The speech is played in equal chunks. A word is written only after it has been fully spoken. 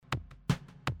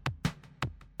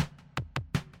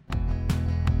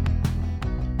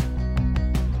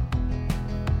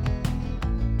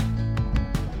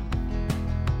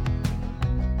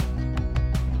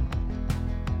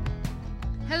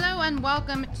everyone,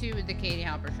 welcome to the Katie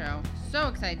Halper Show. So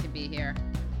excited to be here.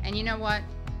 And you know what?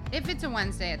 If it's a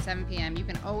Wednesday at 7 p.m., you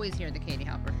can always hear the Katie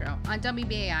Halper Show on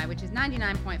WBAI, which is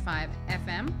 99.5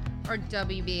 FM, or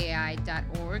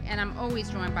WBAI.org. And I'm always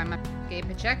joined by my Gabe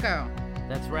Pacheco.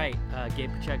 That's right,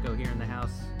 Gabe Pacheco here in the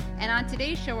house. And on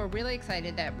today's show, we're really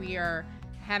excited that we are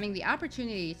having the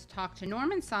opportunity to talk to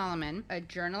Norman Solomon, a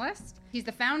journalist. He's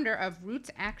the founder of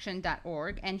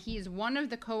rootsaction.org, and he is one of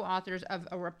the co-authors of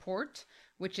a report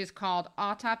which is called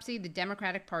Autopsy, the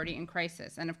Democratic Party in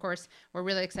Crisis. And of course, we're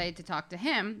really excited to talk to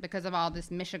him because of all this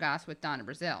mishigas with Donna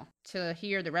Brazile. To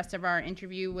hear the rest of our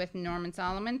interview with Norman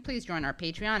Solomon, please join our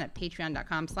Patreon at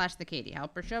patreon.com/The Katie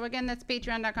Halper Show. Again, that's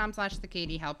patreon.com/The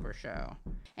Katie Halper Show.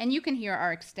 And you can hear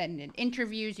our extended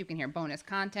interviews. You can hear bonus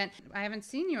content. I haven't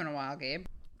seen you in a while, Gabe.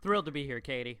 Thrilled to be here,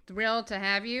 Katie. Thrilled to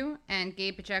have you. And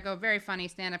Gabe Pacheco, very funny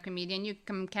stand-up comedian. You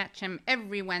can catch him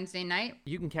every Wednesday night.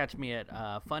 You can catch me at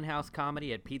Funhouse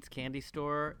Comedy at Pete's Candy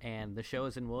Store, and the show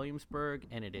is in Williamsburg,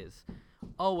 and it is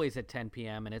always at 10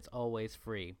 p.m., and it's always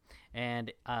free.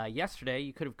 And yesterday,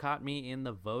 you could have caught me in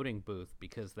the voting booth,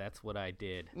 because that's what I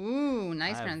did. Ooh,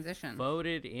 nice transition.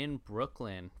 Voted in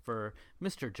Brooklyn for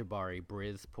Mr. Jabari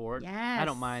Brisport. Yes. I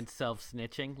don't mind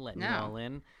self-snitching, letting you all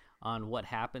in on what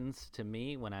happens to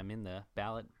me when I'm in the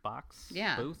ballot box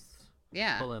booth.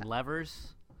 Yeah. Pulling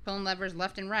levers. Pulling levers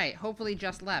left and right. Hopefully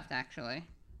just left, actually.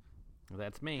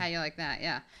 That's me. How you like that?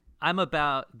 Yeah. I'm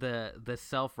about the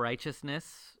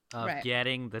self-righteousness of Right.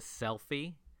 getting the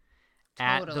selfie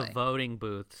at the voting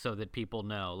booth so that people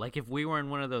know. Like, if we were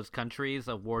in one of those countries,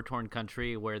 a war-torn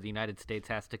country where the United States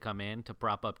has to come in to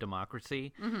prop up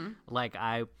democracy, like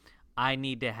I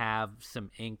need to have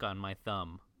some ink on my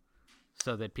thumb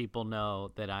so that people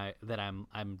know that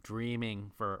I'm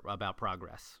dreaming about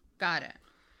progress. Got it.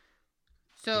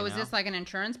 So is know? this like an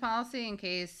insurance policy in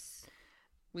case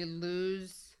we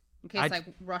lose, in case like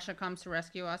Russia comes to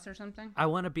rescue us or something? I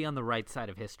want to be on the right side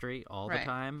of history all the Right.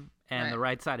 time, and the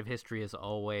right side of history is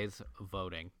always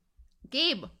voting.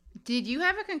 Gabe, did you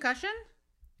have a concussion?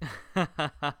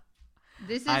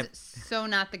 This is so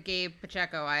not the Gabe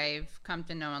Pacheco I've come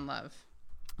to know and love.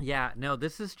 Yeah, no,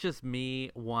 this is just me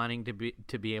wanting to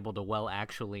be able to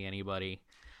actually anybody.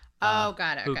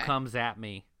 Got it. Who comes at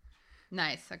me?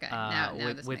 Nice. Okay. Now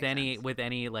this with makes sense. with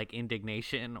any like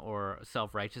indignation or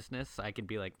self-righteousness, I can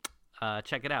be like,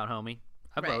 check it out, homie.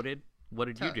 I voted. What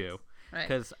did you do?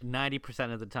 Because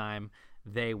 90% of the time,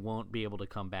 they won't be able to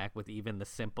come back with even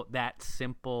that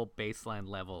simple baseline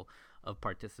level of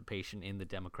participation in the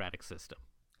democratic system.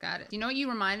 Got it. Do you know what you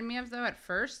reminded me of, though, at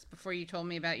first, before you told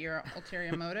me about your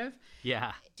ulterior motive?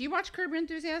 Yeah. Do you watch Curb Your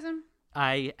Enthusiasm?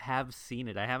 I have seen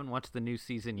it. I haven't watched the new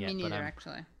season yet. Me neither, but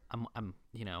actually. I'm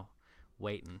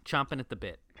waiting, chomping at the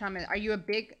bit. Are you a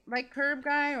big Curb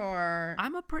guy, or?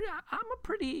 I'm a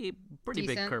pretty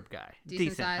big Curb guy.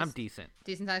 Decent size? I'm decent.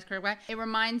 Decent sized Curb guy. It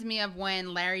reminds me of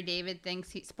when Larry David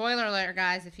thinks spoiler alert,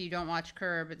 guys, if you don't watch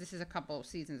Curb, but this is a couple of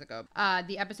seasons ago.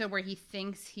 The episode where he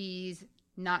thinks he's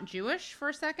not Jewish for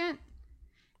a second,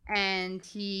 and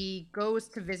he goes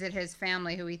to visit his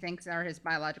family, who he thinks are his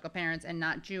biological parents and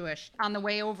not Jewish. On the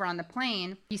way over on the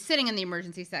plane, he's sitting in the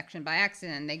emergency section by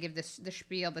accident. They give the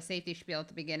safety spiel at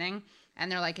the beginning,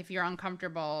 and they're like, if you're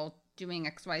uncomfortable doing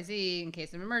XYZ in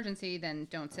case of emergency, then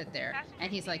don't sit there.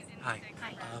 And he's like, Hi.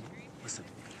 Listen,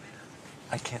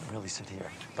 I can't really sit here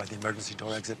by the emergency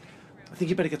door exit. I think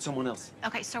you better get someone else.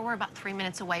 Okay, so we're about 3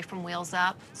 minutes away from Wheels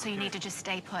Up, so you need to just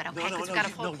stay put, okay? Because we've got a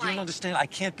full you plane. don't understand. I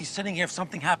can't be sitting here. If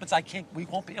something happens, we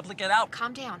won't be able to get out.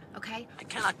 Calm down, okay? I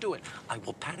cannot do it. I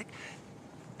will panic.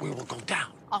 We will go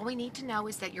down. All we need to know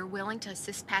is that you're willing to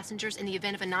assist passengers in the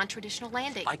event of a non-traditional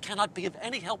landing. I cannot be of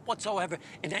any help whatsoever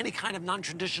in any kind of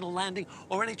non-traditional landing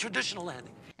or any traditional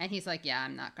landing. and he's like, yeah,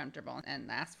 I'm not comfortable, and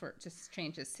asks for to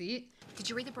change his seat. Did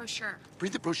you read the brochure?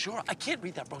 Read the brochure? I can't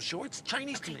read that brochure. It's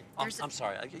Chinese to me. Oh, I'm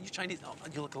sorry. Are you Chinese? Oh,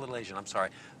 you look a little Asian. I'm sorry.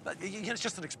 But it's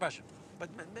just an expression. But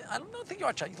I don't think you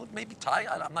are Chinese. You look maybe Thai.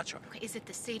 I'm not sure. Okay, is it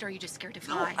the seat, or are you just scared to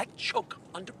No, fly? I choke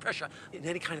under pressure in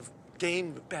any kind of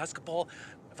game, basketball.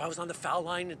 If I was on the foul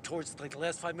line and towards like the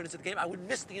last 5 minutes of the game, I would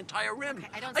miss the entire rim.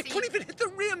 Okay, I couldn't even hit the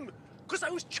rim because I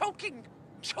was choking.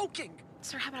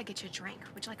 Sir, how about I get you a drink?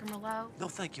 Would you like a Merlot? No,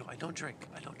 thank you. I don't drink.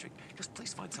 Just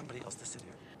please find somebody else to sit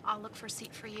here. I'll look for a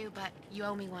seat for you, but you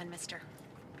owe me one, mister.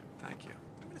 Thank you.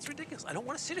 I mean, it's ridiculous. I don't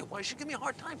want to sit here. Why should you give me a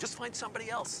hard time? Just find somebody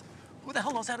else. Who the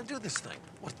hell knows how to do this thing?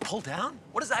 What, pull down?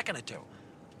 What is that going to do?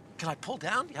 Can I pull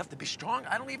down? You have to be strong?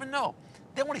 I don't even know.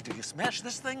 Then what do you do? You smash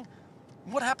this thing?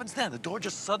 What happens then? The door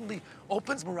just suddenly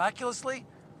opens miraculously?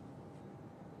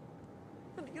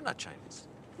 You're not Chinese.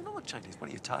 You don't look Chinese. What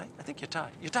are you, Thai? I think you're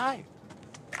Thai. You're Thai.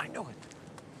 I know it.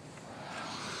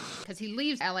 because he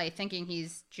leaves LA thinking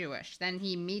he's Jewish. Then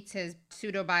he meets his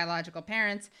pseudo-biological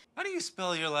parents. How do you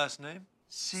spell your last name?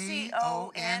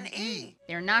 C-O-N-E.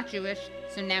 They're not Jewish,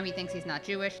 so now he thinks he's not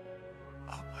Jewish.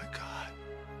 Oh my God,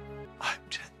 I'm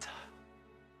Gentile.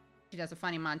 She does a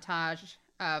funny montage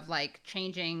of like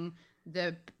changing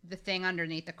the thing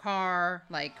underneath the car,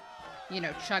 like,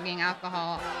 chugging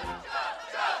alcohol.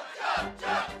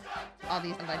 All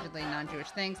these allegedly non-Jewish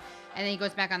things. And then he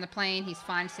goes back on the plane. He's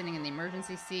fine sitting in the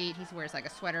emergency seat. He wears like a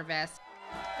sweater vest.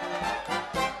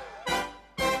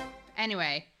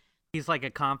 Anyway. He's like a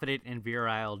confident and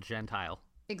virile Gentile.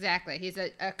 Exactly. He's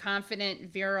a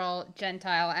confident, virile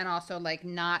Gentile, and also like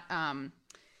not,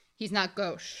 he's not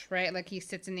gauche, right? Like he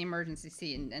sits in the emergency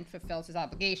seat and fulfills his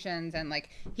obligations. And like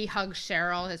he hugs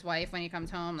Cheryl, his wife, when he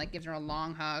comes home, like gives her a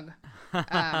long hug.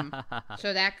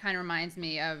 So that kind of reminds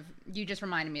me of, you just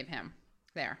reminded me of him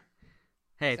there.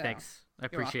 Hey, so, thanks. I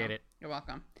appreciate it. You're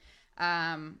welcome.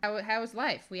 How's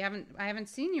life? I haven't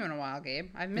seen you in a while, Gabe.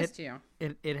 I've missed you.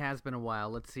 It has been a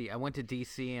while. Let's see. I went to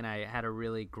DC and I had a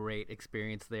really great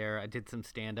experience there. I did some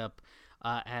stand-up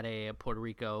at a Puerto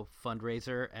Rico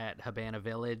fundraiser at Havana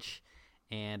Village,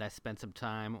 and I spent some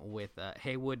time with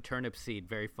Haywood Turnipseed,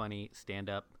 very funny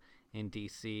stand-up in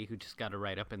DC, who just got a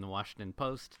write-up in the Washington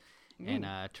Post. And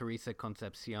Teresa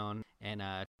Concepcion and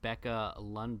Becca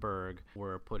Lundberg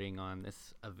were putting on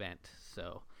this event.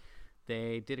 So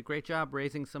they did a great job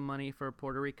raising some money for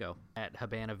Puerto Rico at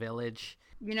Havana Village.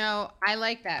 I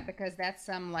like that because that's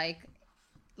some like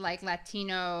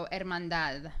Latino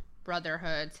hermandad,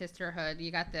 brotherhood, sisterhood.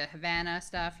 You got the Havana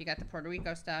stuff, you got the Puerto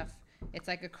Rico stuff. It's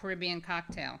like a Caribbean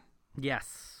cocktail.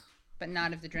 Yes. But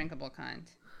not of the drinkable kind.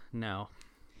 No,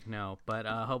 but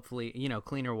hopefully,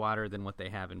 cleaner water than what they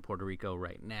have in Puerto Rico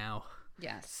right now.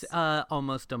 Yes.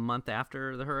 Almost a month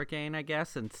after the hurricane, I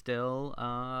guess, and still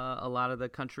a lot of the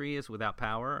country is without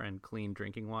power and clean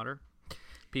drinking water.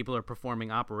 People are performing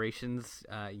operations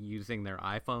using their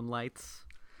iPhone lights.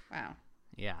 Wow.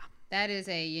 Yeah. That is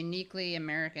a uniquely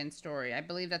American story. I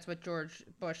believe that's what George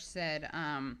Bush said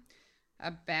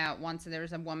about once there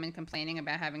was a woman complaining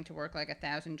about having to work like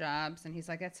 1,000 jobs. And he's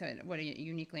like, what a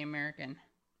uniquely American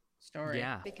story.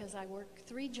 Yeah. Because I work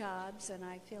 3 jobs and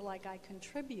I feel like I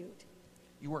contribute.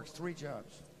 You work 3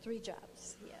 jobs? 3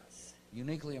 jobs, yes.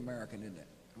 Uniquely American, isn't it?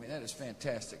 I mean, that is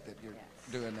fantastic that you're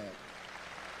doing that.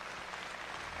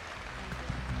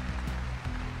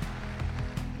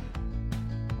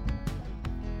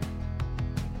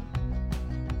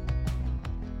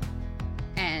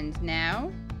 And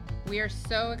now we are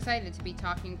so excited to be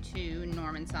talking to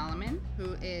Norman Solomon,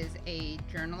 who is a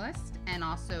journalist and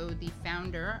also the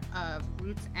founder of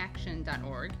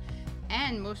rootsaction.org.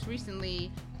 And most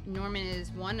recently, Norman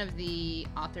is one of the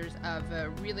authors of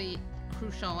a really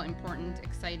crucial, important,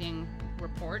 exciting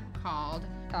report called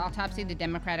Autopsy, the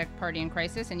Democratic Party in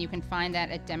Crisis. And you can find that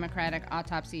at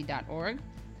democraticautopsy.org.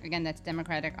 Again, that's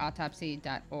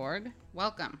democraticautopsy.org.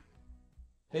 Welcome.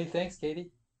 Hey, thanks,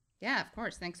 Katie. Yeah, of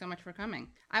course. Thanks so much for coming.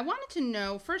 I wanted to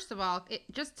know, first of all,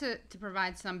 just to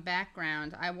provide some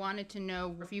background, I wanted to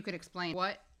know if you could explain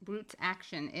what Roots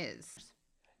Action is.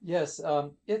 Yes,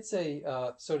 it's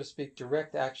a, so to speak,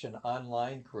 direct action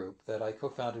online group that I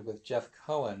co-founded with Jeff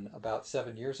Cohen about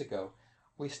 7 years ago.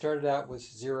 We started out with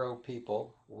 0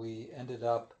 people. We ended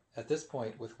up, at this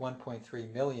point, with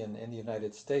 1.3 million in the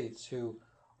United States who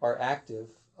are active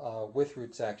with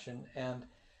Roots Action. And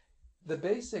the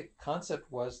basic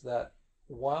concept was that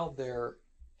while there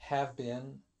have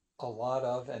been a lot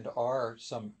of and are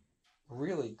some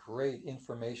really great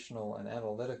informational and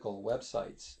analytical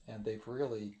websites, and they've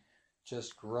really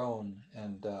just grown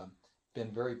and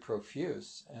been very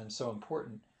profuse and so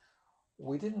important,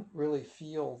 we didn't really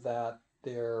feel that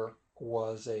there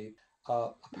was a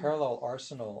parallel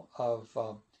arsenal of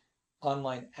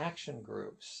online action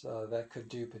groups that could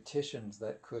do petitions,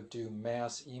 that could do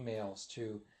mass emails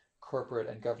to corporate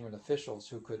and government officials,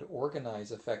 who could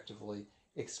organize effectively,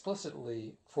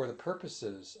 explicitly for the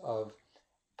purposes of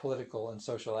political and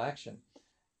social action.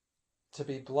 To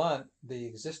be blunt, the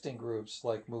existing groups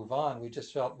like Move On, we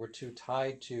just felt were too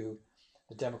tied to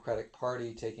the Democratic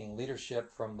Party taking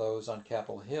leadership from those on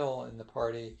Capitol Hill in the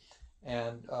party.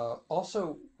 And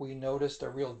also we noticed a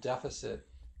real deficit,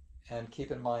 and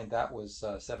keep in mind that was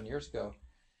 7 years ago,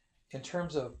 in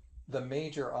terms of the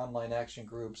major online action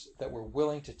groups that were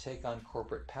willing to take on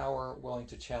corporate power, willing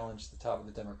to challenge the top of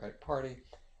the Democratic Party,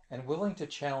 and willing to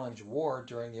challenge war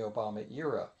during the Obama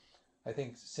era. I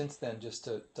think since then, just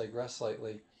to digress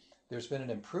slightly, there's been an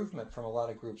improvement from a lot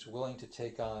of groups willing to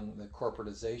take on the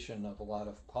corporatization of a lot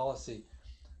of policy.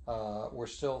 We're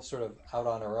still sort of out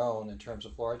on our own in terms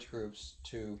of large groups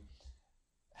to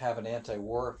have an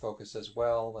anti-war focus as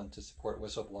well, and to support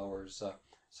whistleblowers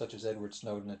such as Edward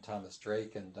Snowden and Thomas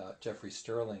Drake and Jeffrey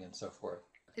Sterling and so forth.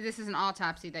 This is an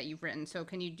autopsy that you've written, so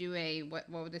can you do what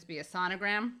would this be, a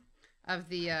sonogram of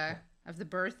the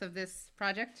birth of this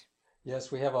project?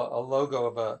 Yes, we have a logo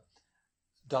of a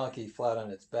donkey flat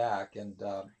on its back, and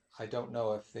I don't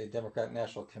know if the Democratic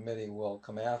National Committee will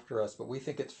come after us, but we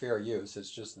think it's fair use.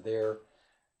 It's just their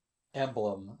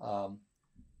emblem,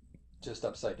 just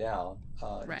upside down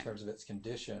Right. in terms of its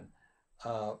condition.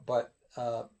 But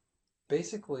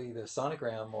basically, the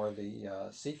sonogram or the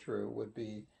see-through would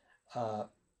be was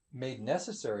made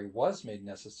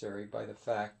necessary by the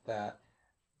fact that,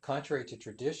 contrary to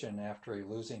tradition, after a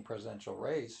losing presidential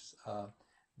race,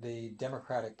 the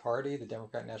Democratic Party, the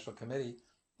Democratic National Committee,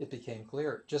 it became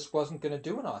clear, just wasn't going to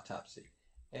do an autopsy.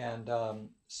 And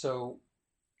so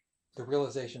the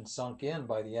realization sunk in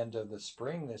by the end of the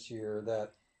spring this year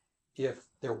that if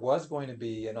there was going to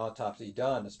be an autopsy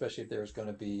done, especially if there was going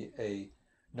to be a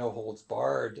no holds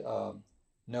barred,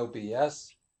 no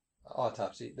BS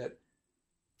autopsy, that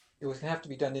it was going to have to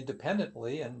be done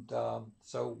independently. And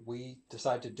so we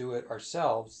decided to do it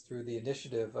ourselves through the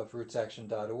initiative of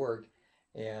rootsaction.org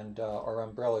and our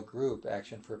umbrella group,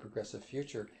 Action for a Progressive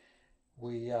Future.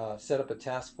 We set up a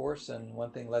task force, and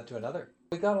one thing led to another.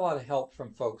 We got a lot of help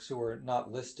from folks who were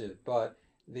not listed, but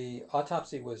the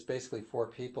autopsy was basically 4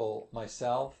 people,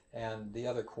 myself, and the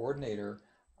other coordinator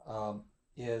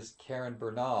is Karen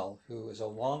Bernal, who is a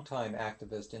longtime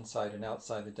activist inside and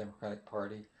outside the Democratic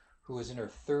Party, who is in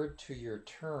her 3rd 2-year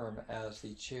term as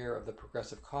the chair of the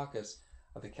Progressive Caucus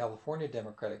of the California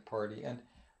Democratic Party. And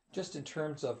just in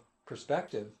terms of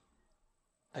perspective,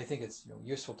 I think it's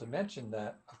useful to mention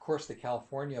that, of course, the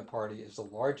California Party is the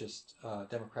largest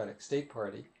Democratic state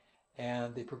party,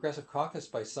 and the Progressive Caucus,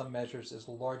 by some measures, is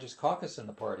the largest caucus in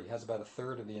the party. It has about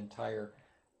 1/3 of the entire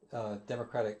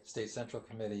Democratic State Central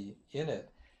Committee in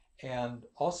it. And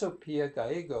also Pia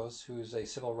Gallegos, who's a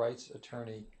civil rights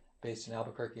attorney based in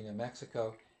Albuquerque, New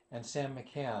Mexico, and Sam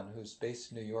McCann, who's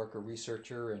based in New York, a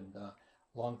researcher and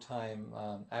longtime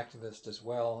activist as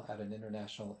well at an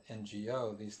international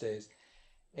NGO these days.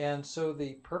 And so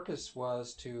the purpose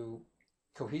was to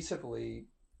cohesively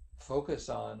focus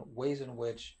on ways in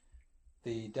which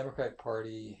the Democratic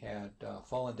Party had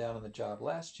fallen down on the job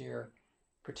last year,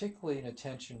 particularly in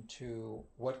attention to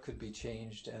what could be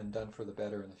changed and done for the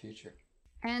better in the future.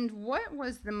 And what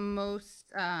was the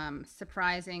most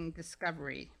surprising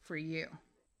discovery for you?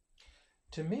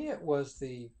 To me, it was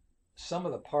the sum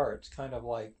of the parts, kind of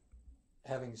like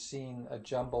having seen a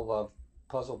jumble of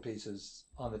puzzle pieces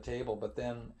on the table, but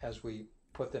then as we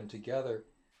put them together,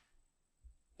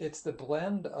 it's the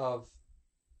blend of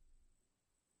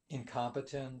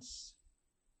incompetence,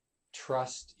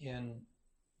 trust in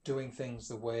doing things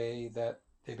the way that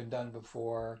they've been done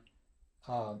before,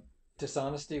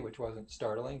 dishonesty, which wasn't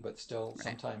startling, but still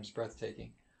sometimes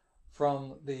breathtaking,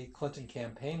 from the Clinton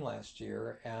campaign last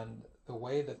year and the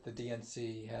way that the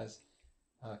DNC has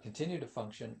continued to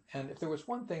function. And if there was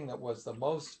one thing that was the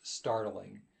most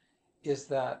startling, is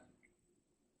that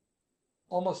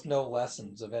almost no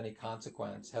lessons of any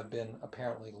consequence have been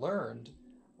apparently learned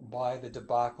by the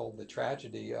debacle, the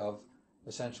tragedy of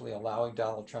essentially allowing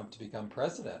Donald Trump to become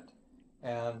president.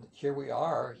 And here we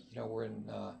are, we're in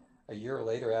a year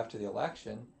later after the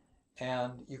election,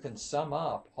 and you can sum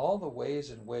up all the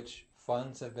ways in which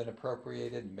funds have been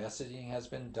appropriated, messaging has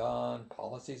been done,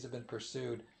 policies have been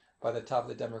pursued by the top of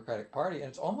the Democratic Party, and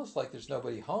it's almost like there's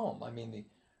nobody home. I mean,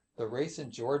 the race in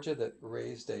Georgia that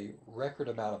raised a record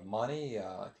amount of money,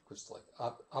 I think it was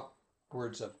like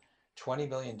upwards of $20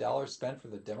 million spent for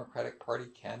the Democratic Party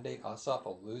candidate Ossoff, a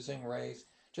losing race,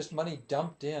 just money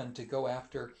dumped in to go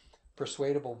after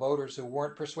persuadable voters who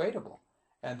weren't persuadable.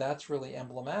 And that's really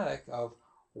emblematic of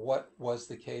what was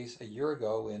the case a year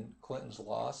ago in Clinton's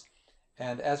loss.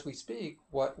 And as we speak,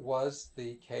 what was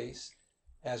the case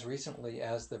as recently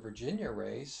as the Virginia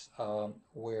race,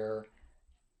 where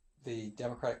the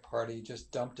Democratic Party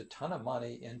just dumped a ton of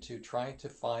money into trying to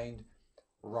find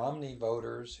Romney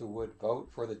voters who would vote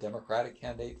for the Democratic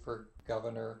candidate for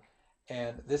governor.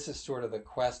 And this is sort of the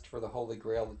quest for the Holy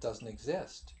Grail that doesn't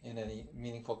exist in any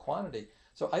meaningful quantity.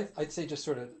 So I'd say, just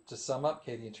sort of to sum up,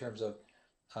 Katie, in terms of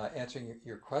answering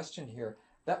your question here,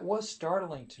 that was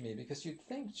startling to me, because you'd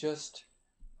think just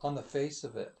on the face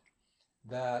of it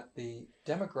that the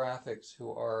demographics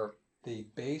who are the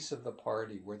base of the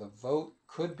party, where the vote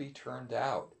could be turned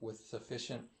out with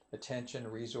sufficient attention,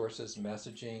 resources,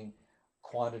 messaging,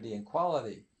 quantity and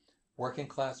quality, working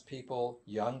class people,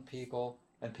 young people,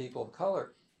 and people of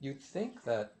color, you'd think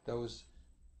that those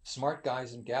smart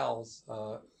guys and gals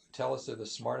tell us they're the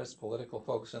smartest political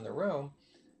folks in the room,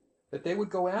 that they would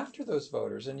go after those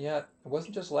voters. And yet, it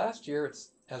wasn't just last year, it's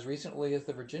as recently as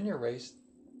the Virginia race,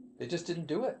 they just didn't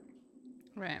do it.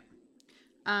 Right.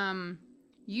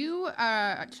 You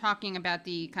are talking about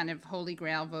the kind of holy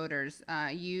grail voters.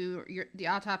 The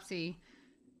autopsy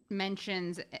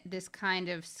mentions this kind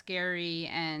of scary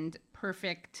and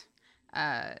perfect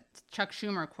Chuck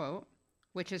Schumer quote,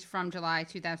 which is from July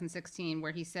 2016,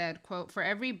 where he said, quote, "For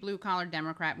every blue-collar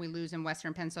Democrat we lose in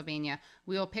Western Pennsylvania,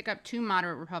 we will pick up 2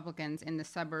 moderate Republicans in the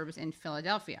suburbs in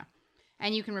Philadelphia.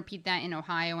 And you can repeat that in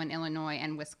Ohio and Illinois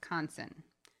and Wisconsin,"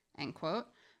 end quote.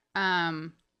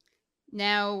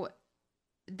 Now,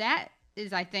 that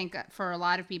is, I think, for a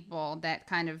lot of people, that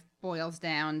kind of boils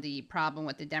down the problem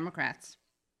with the Democrats.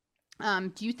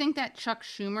 Do you think that Chuck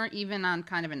Schumer, even on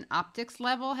kind of an optics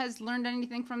level, has learned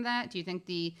anything from that? Do you think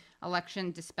the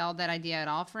election dispelled that idea at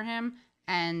all for him?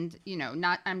 And,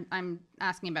 I'm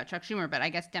asking about Chuck Schumer, but I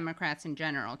guess Democrats in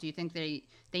general. Do you think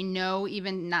they know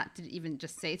even not to even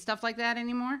just say stuff like that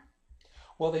anymore?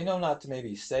 Well, they know not to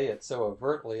maybe say it so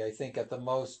overtly. I think at the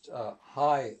most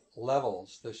high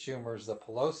levels, the Schumers, the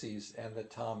Pelosi's, and the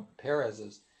Tom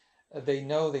Perez's, they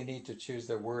know they need to choose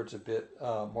their words a bit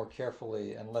more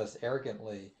carefully and less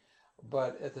arrogantly.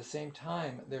 But at the same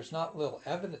time, there's not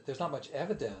much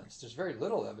evidence. There's very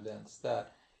little evidence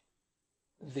that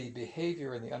the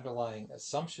behavior and the underlying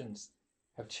assumptions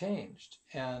have changed.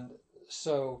 And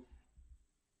so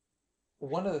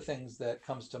one of the things that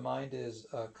comes to mind is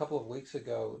a couple of weeks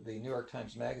ago, the New York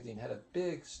Times Magazine had a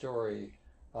big story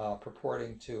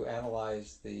purporting to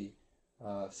analyze the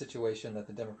situation that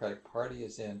the Democratic Party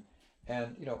is in.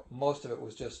 And, most of it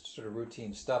was just sort of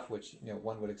routine stuff, which,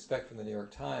 one would expect from the New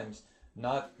York Times,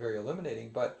 not very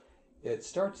illuminating. But it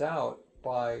starts out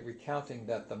by recounting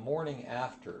that the morning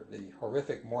after, the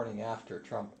horrific morning after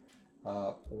Trump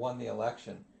won the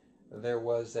election, there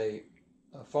was a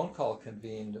phone call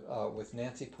convened with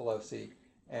Nancy Pelosi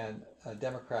and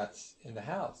Democrats in the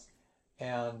House.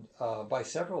 And by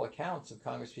several accounts of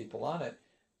Congresspeople on it,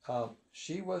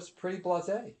 she was pretty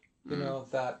blasé,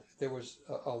 that there was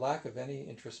a lack of any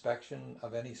introspection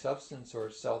of any substance or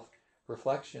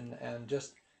self-reflection, and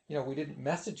just, we didn't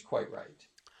message quite right.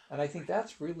 And I think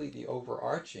that's really the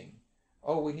overarching,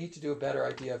 we need to do a better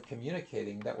idea of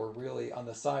communicating that we're really on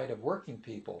the side of working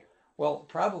people. Well,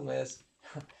 the problem is,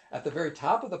 at the very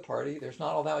top of the party, there's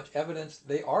not all that much evidence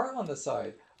they are on the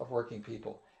side of working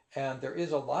people. And there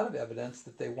is a lot of evidence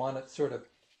that they want to sort of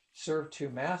serve 2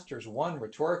 masters, one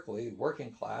rhetorically,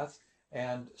 working class,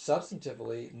 and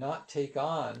substantively not take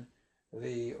on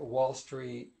the Wall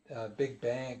Street big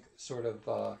bank sort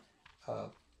of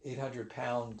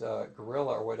 800-pound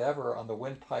gorilla or whatever on the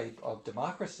windpipe of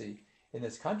democracy in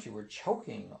this country. We're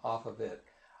choking off of it.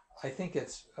 I think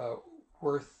it's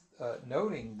worth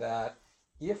noting that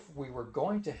if we were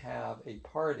going to have a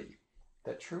party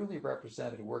that truly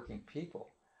represented working people,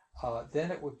 then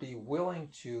it would be willing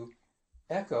to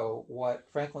echo what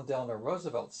Franklin Delano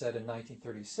Roosevelt said in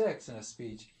 1936 in a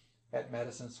speech at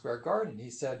Madison Square Garden. He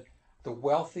said, "The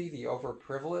wealthy, the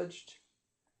overprivileged,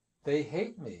 they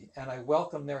hate me, and I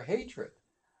welcome their hatred."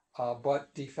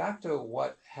 But de facto,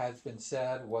 what has been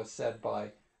said was said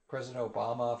by President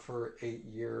Obama for 8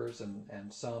 years, and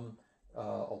a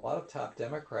lot of top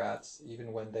Democrats,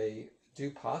 even when they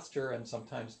do posture and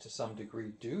sometimes to some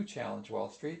degree do challenge Wall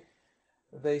Street,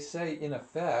 they say in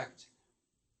effect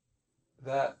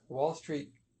that Wall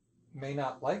Street may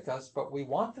not like us, but we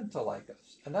want them to like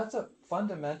us. And that's a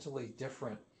fundamentally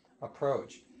different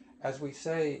approach. As we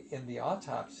say in the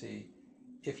autopsy,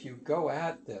 if you go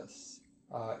at this,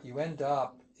 you end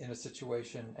up in a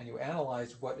situation and you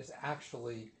analyze what is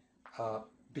actually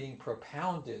being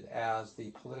propounded as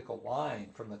the political line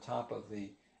from the top of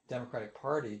the Democratic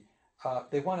Party.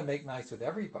 They want to make nice with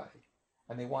everybody.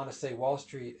 And they want to say Wall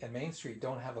Street and Main Street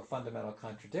don't have a fundamental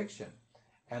contradiction.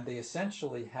 And they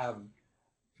essentially have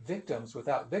victims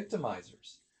without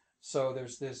victimizers. So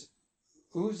there's this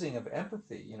oozing of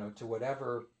empathy, to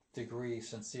whatever degree,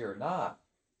 sincere or not,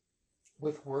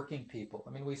 with working people.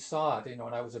 I mean, we saw it,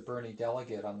 when I was a Bernie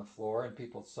delegate on the floor, and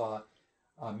people saw,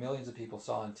 millions of people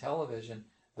saw on television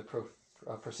the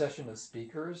procession of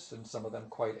speakers, and some of them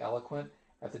quite eloquent,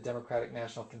 at the Democratic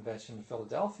National Convention in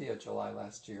Philadelphia, July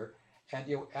last year, and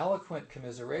eloquent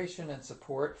commiseration and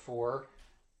support for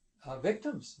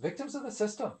victims of the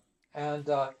system, and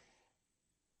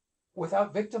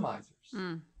without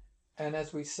victimizers. And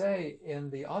as we say in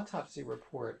the autopsy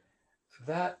report,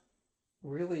 that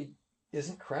really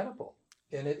isn't credible,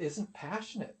 and it isn't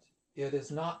passionate. It is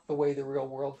not the way the real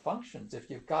world functions. If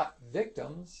you've got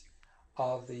victims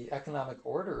of the economic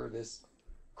order, this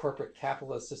corporate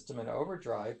capitalist system in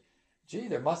overdrive,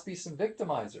 there must be some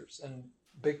victimizers. And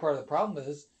big part of the problem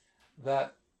is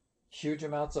that huge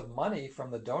amounts of money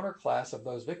from the donor class of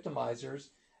those victimizers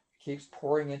keeps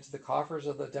pouring into the coffers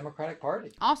of the Democratic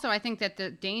Party. Also, I think that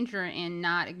the danger in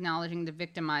not acknowledging the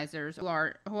victimizers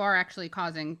who are actually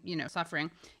causing, suffering,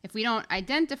 if we don't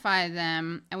identify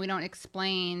them and we don't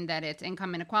explain that it's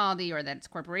income inequality or that it's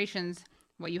corporations,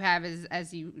 what you have is,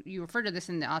 as you refer to this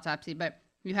in the autopsy, but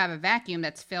you have a vacuum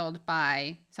that's filled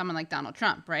by someone like Donald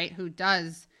Trump, right, who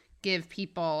does give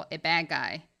people a bad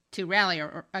guy to rally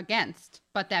or against,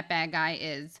 but that bad guy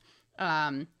is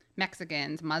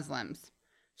Mexicans, Muslims.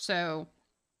 So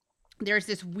there's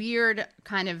this weird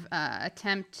kind of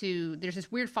there's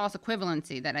this weird false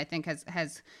equivalency that I think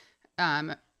has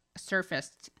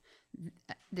surfaced,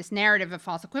 this narrative of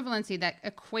false equivalency that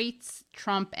equates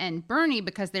Trump and Bernie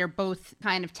because they're both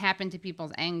kind of tap into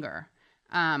people's anger,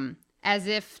 as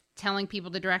if telling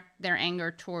people to direct their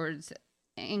anger towards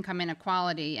income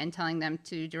inequality and telling them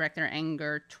to direct their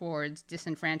anger towards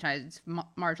disenfranchised,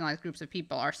 marginalized groups of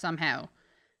people are somehow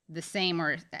the same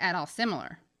or at all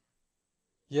similar.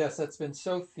 Yes, that's been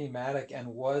so thematic and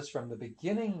was from the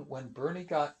beginning when Bernie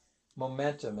got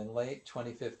momentum in late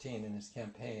 2015 in his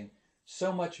campaign.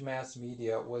 So much mass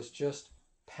media was just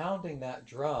pounding that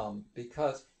drum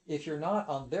because if you're not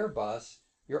on their bus,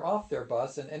 you're off their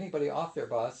bus, and anybody off their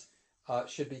bus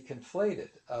should be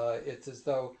conflated. It's as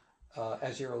though,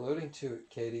 as you're alluding to,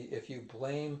 Katie, if you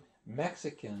blame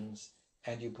Mexicans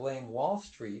and you blame Wall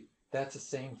Street, that's the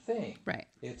same thing. Right.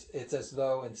 It's as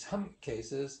though in some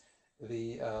cases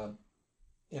the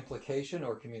implication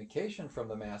or communication from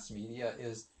the mass media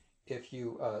is if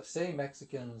you say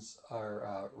Mexicans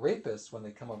are rapists when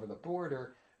they come over the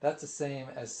border, that's the same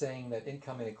as saying that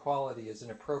income inequality is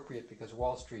inappropriate because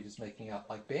Wall Street is making out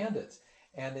like bandits.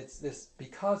 And it's this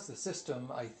because the system,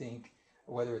 I think,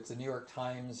 whether it's the New York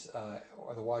Times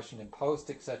or the Washington Post,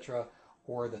 etc.,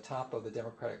 or the top of the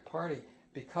Democratic Party,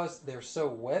 because they're so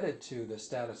wedded to the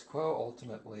status quo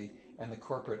ultimately and the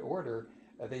corporate order,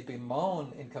 they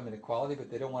bemoan income inequality, but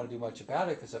they don't want to do much about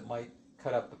it because it might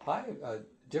cut up the pie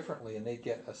differently and they'd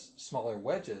get smaller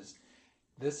wedges.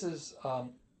 This is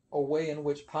a way in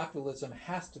which populism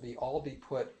has to all be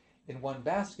put in one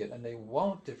basket, and they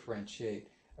won't differentiate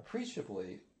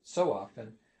appreciably so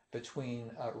often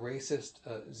between racist,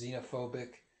 xenophobic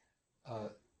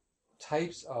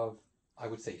types of, I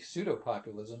would say,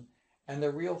 pseudo-populism and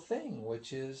the real thing,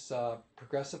 which is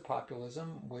progressive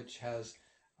populism, which has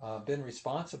been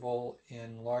responsible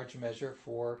in large measure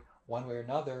for, one way or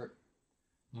another,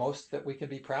 most that we can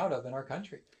be proud of in our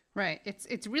country. Right.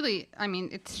 It's really, I mean,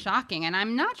 it's shocking. And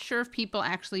I'm not sure if people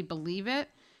actually believe it,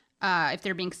 if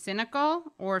they're being cynical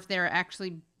or if they're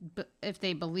actually, if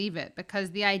they believe it.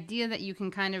 Because the idea that you can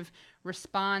kind of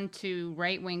respond to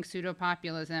right-wing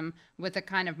pseudo-populism with a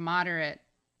kind of moderate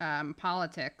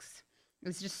politics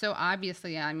is just so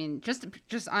obviously, I mean, just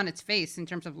on its face in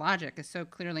terms of logic is so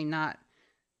clearly not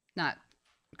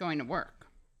going to work.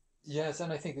 Yes,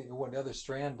 and I think that one other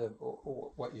strand of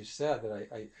what you said that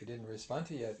I didn't respond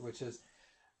to yet, which is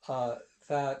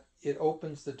that it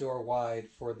opens the door wide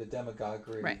for the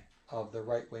demagoguery of the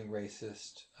right-wing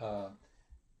racist,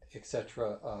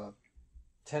 etc.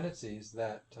 Tendencies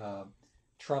that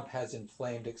Trump has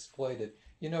inflamed, exploited.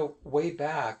 Way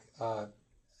back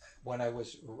when I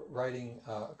was writing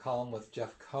a column with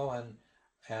Jeff Cohen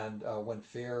and when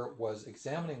FAIR was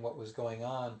examining what was going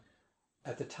on,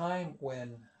 at the time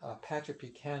when Patrick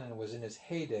Buchanan was in his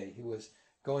heyday, he was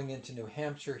going into New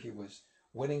Hampshire, he was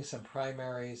winning some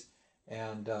primaries,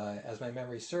 and as my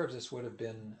memory serves, this would have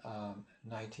been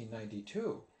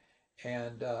 1992.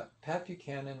 And Pat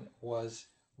Buchanan was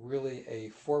really a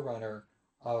forerunner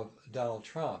of Donald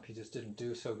Trump. He just didn't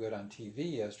do so good on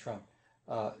TV as Trump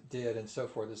did, and so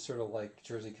forth. It's sort of like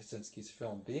Jerzy Kosinski's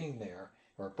film Being There,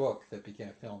 or book that became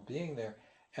a film Being There.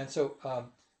 And so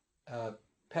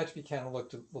Patrick Buchanan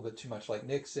looked a little bit too much like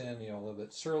Nixon, a little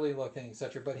bit surly looking,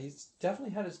 etc. But he's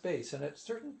definitely had his base. And at a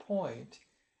certain point,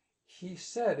 he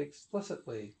said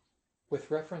explicitly, with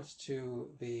reference to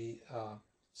the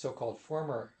so-called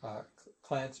former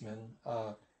Klansman,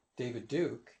 David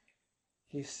Duke,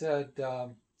 he said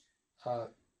that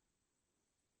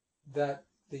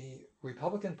the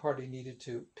Republican Party needed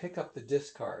to pick up the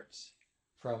discards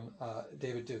from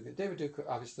David Duke. David Duke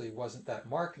obviously wasn't that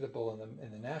marketable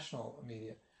in the national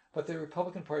media, but the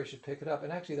Republican Party should pick it up.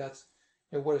 And actually that's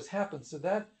what has happened. So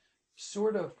that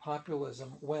sort of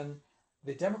populism, when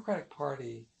the Democratic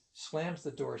Party slams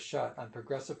the door shut on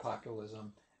progressive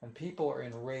populism and people are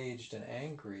enraged and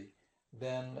angry,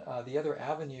 then the other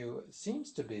avenue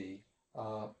seems to be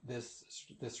this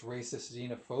racist,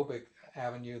 xenophobic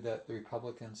avenue that the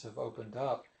Republicans have opened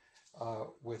up,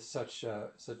 with such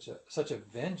a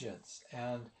vengeance.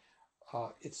 And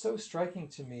it's so striking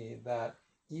to me that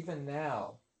even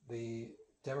now the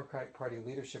Democratic Party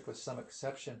leadership, with some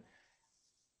exception,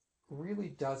 really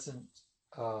doesn't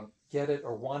get it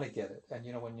or want to get it. And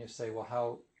when you say,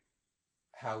 well,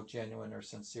 how genuine or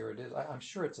sincere it is, I'm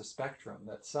sure it's a spectrum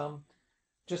that some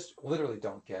just literally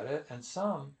don't get it, and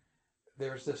some,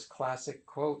 there's this classic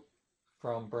quote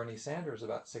from Bernie Sanders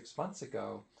about 6 months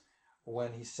ago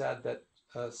when he said that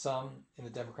some in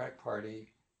the Democratic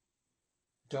Party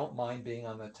don't mind being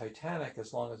on the Titanic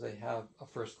as long as they have a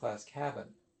first-class cabin.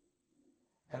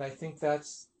 And I think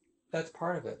that's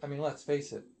part of it. I mean, let's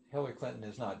face it, Hillary Clinton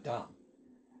is not dumb.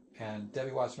 And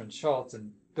Debbie Wasserman Schultz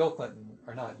and Bill Clinton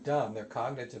are not dumb. They're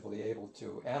cognitively able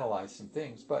to analyze some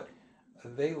things, but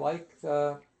they like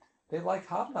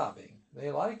hobnobbing.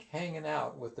 They like hanging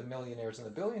out with the millionaires and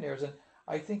the billionaires. And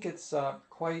I think it's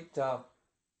quite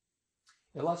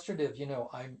illustrative.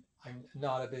 I'm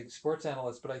not a big sports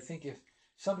analyst, but I think if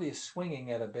somebody is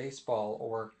swinging at a baseball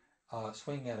or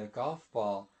swinging at a golf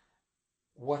ball,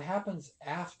 what happens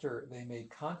after they made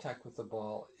contact with the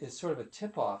ball is sort of a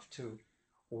tip-off to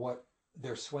what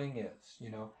their swing is,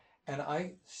 And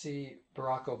I see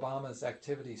Barack Obama's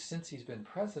activities since he's been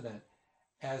president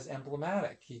as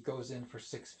emblematic. He goes in for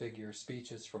six-figure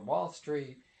speeches from Wall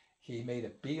Street. He made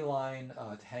a beeline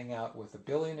to hang out with a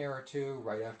billionaire or two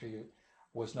right after he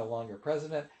was no longer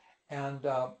president. And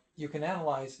you can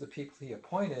analyze the people he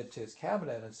appointed to his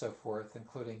cabinet and so forth,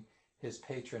 including his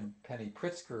patron Penny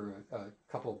Pritzker, a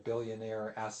couple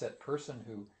billionaire asset person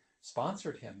who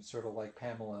sponsored him, sort of like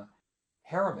Pamela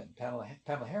Harriman,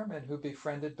 who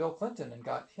befriended Bill Clinton and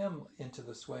got him into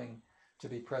the swing to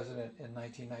be president in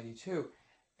 1992.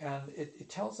 And it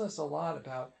tells us a lot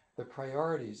about the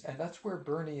priorities. And that's where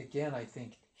Bernie, again, I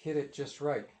think, hit it just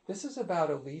right. This is about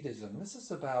elitism. This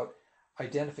is about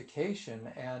identification.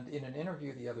 And in an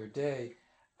interview the other day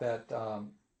that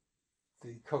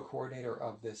the co-coordinator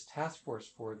of this task force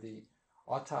for the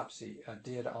Autopsy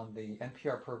did on the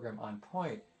NPR program On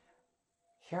Point,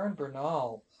 Karen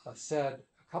Bernal said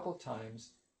a couple of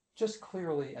times, just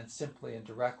clearly and simply and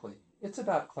directly, it's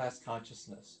about class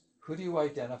consciousness. Who do you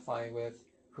identify with?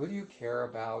 Who do you care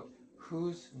about?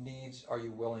 Whose needs are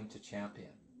you willing to champion?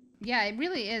 Yeah, it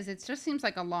really is. It just seems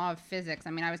like a law of physics.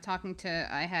 I mean, I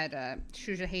had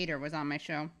Shuja Hader was on my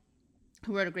show,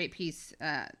 who wrote a great piece.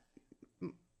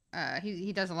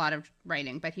 He does a lot of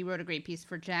writing, but he wrote a great piece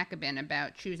for Jacobin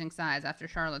about choosing sides after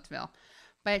Charlottesville.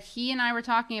 But he and I were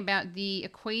talking about the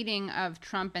equating of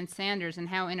Trump and Sanders and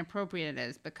how inappropriate it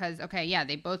is because, okay, yeah,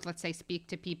 they both, let's say, speak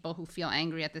to people who feel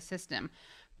angry at the system.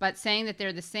 But saying that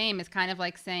they're the same is kind of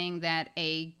like saying that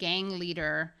a gang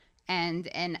leader and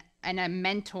a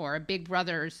mentor, a big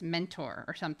brother's mentor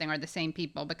or something are the same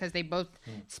people because they both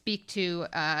speak to,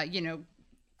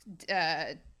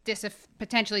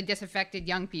 potentially disaffected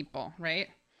young people, right?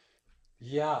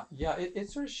 Yeah.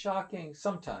 It's sort of shocking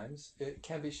sometimes. It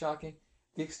can be shocking.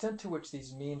 The extent to which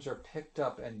these memes are picked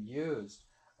up and used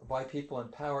by people in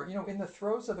power, in the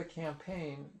throes of a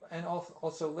campaign and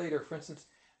also later, for instance,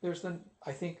 there's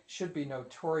I think, should be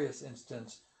notorious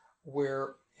instance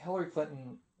where Hillary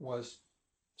Clinton was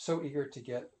so eager to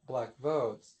get black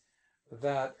votes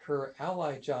that her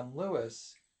ally John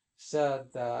Lewis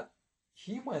said that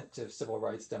he went to civil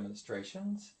rights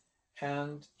demonstrations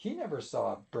and he never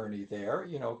saw Bernie there.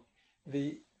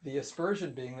 The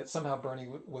aspersion being that somehow Bernie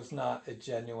was not a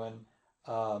genuine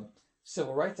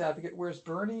civil rights advocate, whereas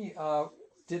Bernie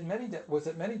was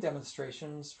at many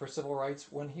demonstrations for civil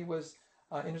rights when he was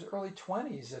in his early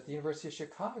 20s at the University of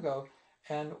Chicago.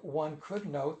 And one could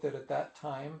note that at that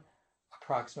time,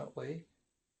 approximately,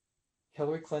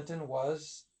 Hillary Clinton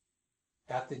was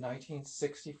at the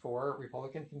 1964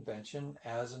 Republican convention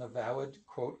as an avowed,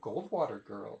 quote, Goldwater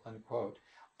girl, unquote.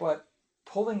 But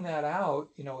pulling that out,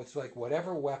 it's like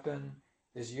whatever weapon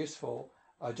is useful,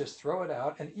 just throw it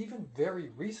out. And even very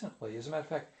recently, as a matter of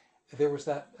fact, there was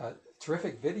that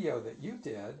terrific video that you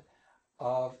did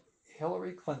of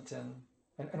Hillary Clinton.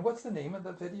 And what's the name of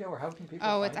the video, or how can people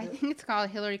find it? I think it's called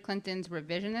Hillary Clinton's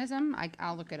Revisionism.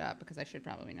 I'll look it up because I should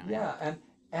probably know. Yeah,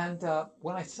 and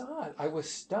when I saw it, I was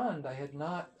stunned. I had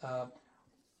not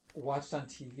watched on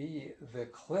TV the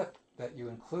clip that you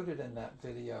included in that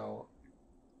video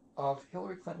of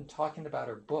Hillary Clinton talking about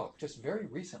her book just very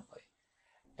recently.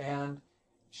 And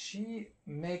she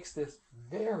makes this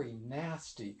very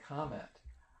nasty comment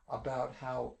about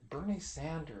how Bernie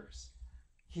Sanders,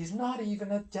 he's not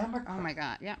even a Democrat. Oh my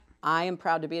God, yeah. I am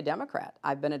proud to be a Democrat.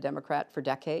 I've been a Democrat for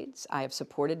decades. I have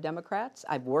supported Democrats.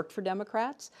 I've worked for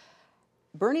Democrats.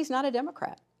 Bernie's not a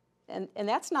Democrat. And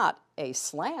that's not a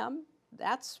slam.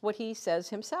 That's what he says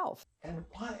himself. And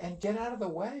why? And get out of the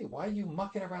way. Why are you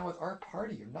mucking around with our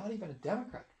party? You're not even a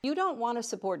Democrat. You don't want to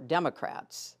support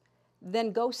Democrats,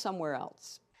 then go somewhere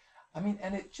else. I mean,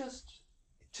 and it just,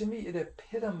 to me, it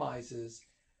epitomizes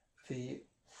the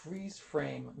freeze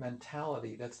frame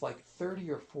mentality that's like 30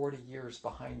 or 40 years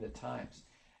behind the times.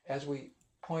 As we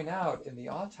point out in the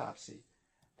autopsy,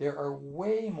 there are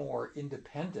way more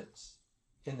independents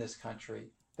in this country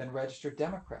than registered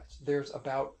Democrats. There's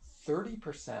about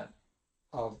 30%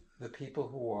 of the people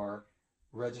who are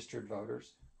registered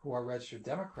voters who are registered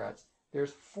Democrats.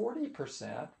 There's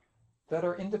 40% that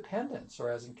are independents,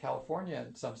 or as in California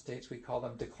and some states we call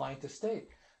them decline to state.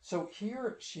 So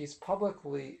here she's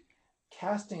publicly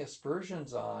casting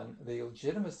aspersions on the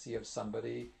legitimacy of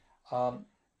somebody,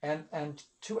 and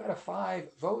 2 out of 5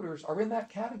 voters are in that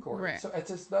category. Right. So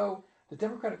it's as though the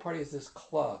Democratic Party is this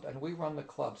club, and we run the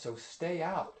club, so stay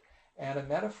out. And a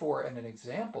metaphor and an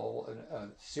example, a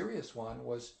serious one,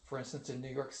 was, for instance, in New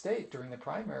York State during the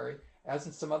primary, as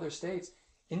in some other states,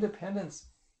 independents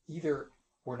either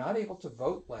were not able to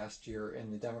vote last year in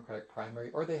the Democratic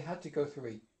primary, or they had to go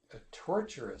through a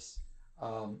torturous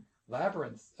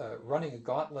labyrinth, running a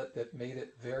gauntlet that made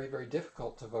it very, very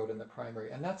difficult to vote in the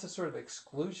primary. And that's a sort of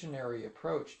exclusionary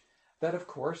approach that, of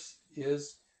course,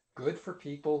 is good for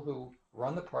people who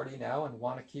run the party now and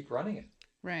want to keep running it.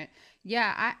 Right.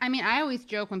 Yeah. I mean, I always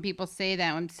joke when people say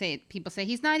that, people say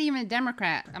he's not even a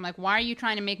Democrat. I'm like, why are you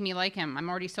trying to make me like him? I'm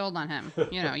already sold on him.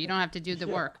 You know, you don't have to do the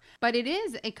work. But it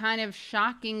is a kind of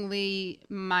shockingly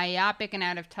myopic and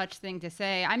out of touch thing to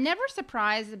say. I'm never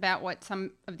surprised about what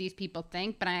some of these people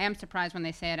think, but I am surprised when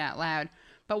they say it out loud.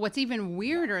 But what's even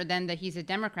weirder than that he's a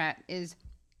Democrat is,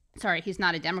 sorry, he's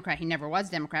not a Democrat. He never was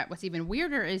a Democrat. What's even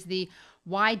weirder is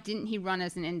why didn't he run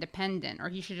as an independent, or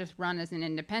he should just run as an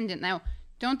independent. Now,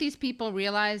 don't these people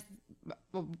realize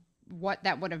what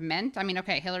that would have meant? I mean,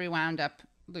 okay, Hillary wound up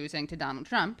losing to Donald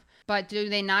Trump, but do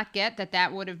they not get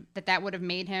that would have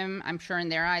made him, I'm sure in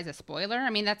their eyes, a spoiler? I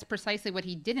mean, that's precisely what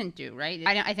he didn't do, right?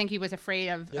 I think he was afraid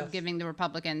of giving the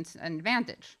Republicans an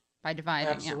advantage by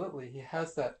dividing. Absolutely.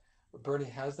 Yeah. Bernie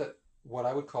has that, what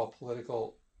I would call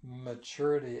political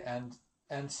maturity and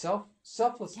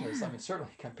selflessness. Yeah. I mean,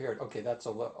 certainly compared, okay, that's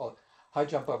a high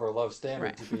jump over a low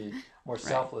standard to be more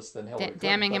selfless than Hillary Clinton.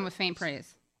 Damning him with faint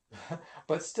praise.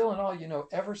 But still in all,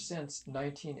 ever since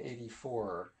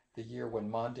 1984, the year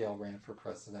when Mondale ran for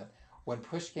president, when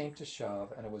push came to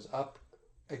shove and it was up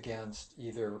against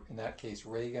either, in that case,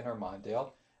 Reagan or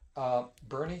Mondale,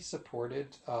 Bernie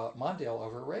supported Mondale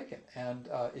over Reagan. And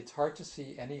it's hard to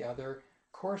see any other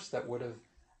course that would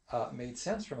have made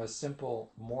sense from a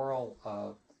simple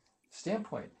moral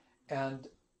standpoint. And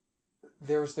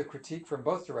there's the critique from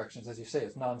both directions, as you say.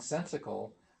 It's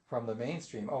nonsensical from the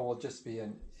mainstream. Oh, we'll just be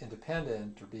an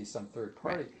independent or be some third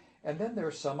party. Right. And then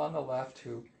there's some on the left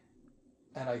who,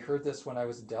 and I heard this when I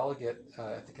was a delegate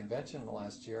at the convention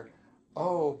last year,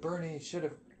 oh, Bernie should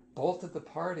have bolted the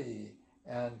party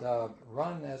and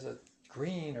run as a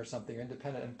Green or something,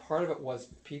 independent. And part of it was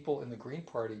people in the Green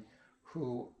Party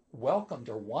who welcomed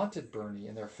or wanted Bernie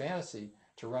in their fantasy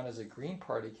to run as a Green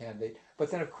Party candidate.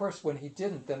 But then, of course, when he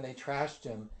didn't, then they trashed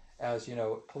him as,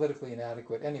 politically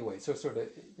inadequate anyway. So sort of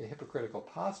a hypocritical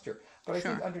posture. But I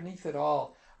think underneath it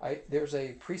all, there's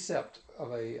a precept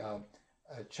of a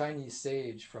Chinese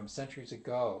sage from centuries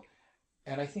ago,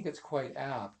 and I think it's quite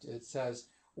apt. It says,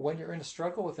 when you're in a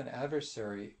struggle with an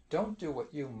adversary, don't do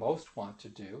what you most want to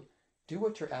do. Do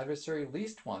what your adversary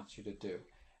least wants you to do.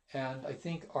 And I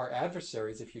think our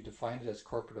adversaries, if you define it as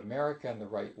corporate America and the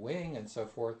right wing and so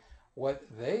forth, what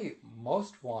they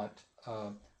most want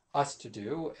us to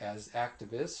do as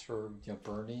activists, for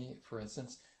Bernie, for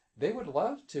instance, they would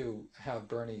love to have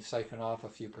Bernie siphon off a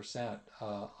few percent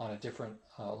on a different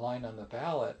line on the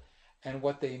ballot. And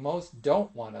what they most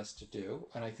don't want us to do,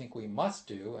 and I think we must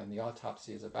do, and the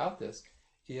autopsy is about this,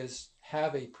 is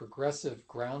have a progressive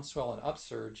groundswell and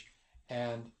upsurge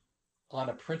and on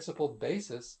a principled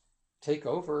basis take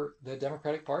over the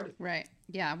Democratic Party. Right.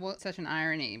 Yeah. Well, it's such an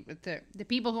irony. But the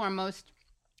people who are most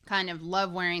kind of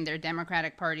love wearing their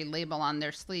Democratic Party label on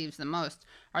their sleeves the most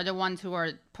are the ones who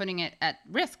are putting it at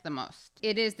risk the most.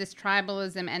 It is this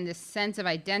tribalism and this sense of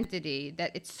identity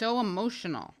that it's so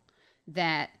emotional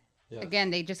that,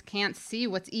 again, they just can't see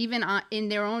what's even in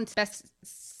their own best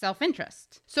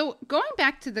self-interest. So going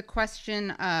back to the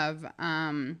question of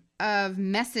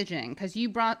messaging, because you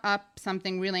brought up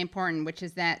something really important, which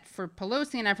is that for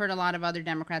Pelosi, and I've heard a lot of other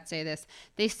Democrats say this,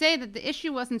 they say that the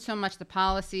issue wasn't so much the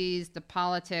policies, the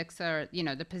politics, or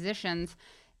the positions,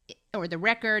 or the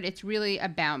record. It's really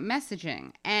about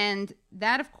messaging, and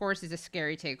that, of course, is a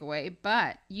scary takeaway.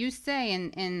 But you say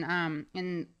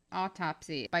in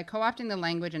Autopsy. By co-opting the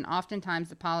language and oftentimes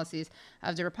the policies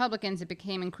of the Republicans, it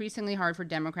became increasingly hard for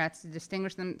Democrats to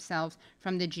distinguish themselves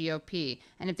from the GOP.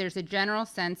 And if there's a general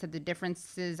sense that the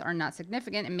differences are not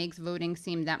significant, it makes voting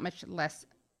seem that much less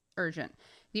urgent.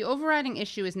 The overriding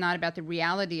issue is not about the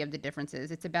reality of the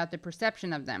differences, it's about the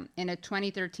perception of them. In a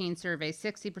 2013 survey,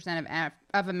 60%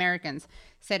 of Americans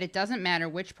said it doesn't matter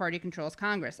which party controls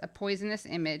Congress, a poisonous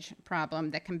image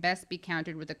problem that can best be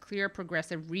countered with a clear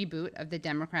progressive reboot of the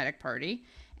Democratic Party.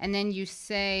 And then you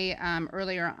say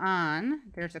earlier on,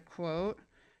 there's a quote,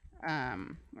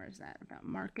 where is that, about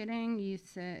marketing? It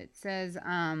says,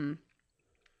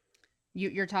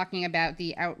 you're talking about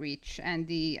the outreach and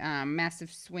the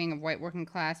massive swing of white working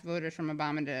class voters from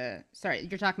Obama to,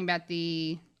 you're talking about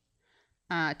the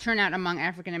turnout among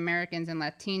African Americans and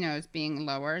Latinos being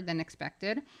lower than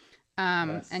expected.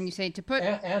 Yes. And you say to put...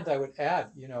 And I would add,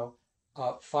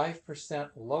 5%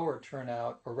 lower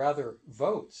turnout, or rather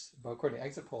votes, according to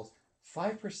exit polls,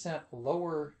 5%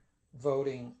 lower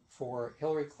voting for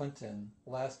Hillary Clinton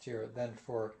last year than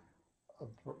for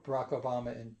Barack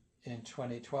Obama in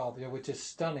 2012, which is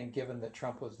stunning given that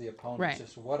Trump was the opponent. Right.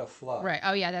 Just what a flub. Right.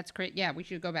 Oh, yeah, that's great. Yeah, we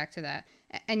should go back to that.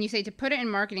 And you say, to put it in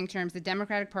marketing terms, the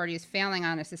Democratic Party is failing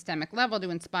on a systemic level to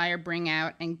inspire, bring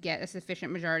out, and get a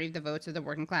sufficient majority of the votes of the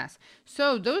working class.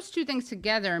 So those two things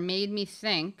together made me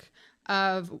think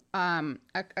of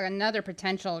another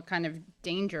potential kind of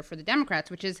danger for the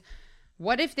Democrats, which is,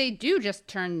 what if they do just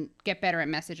get better at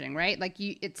messaging, right? Like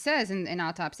it says in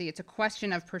Autopsy, it's a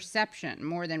question of perception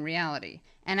more than reality.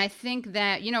 And I think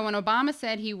that, when Obama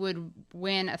said he would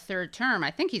win a third term,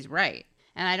 I think he's right.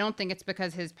 And I don't think it's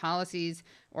because his policies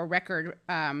or record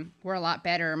were a lot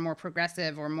better, more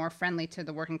progressive, or more friendly to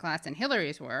the working class than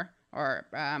Hillary's were, or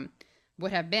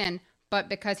would have been, but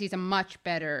because he's a much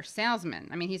better salesman.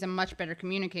 I mean, he's a much better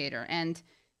communicator. And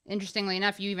interestingly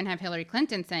enough, you even have Hillary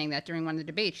Clinton saying that during one of the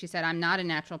debates. She said, "I'm not a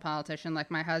natural politician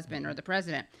like my husband or the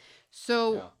president."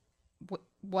 So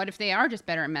what if they are just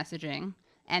better at messaging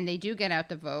and they do get out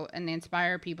the vote and they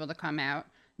inspire people to come out?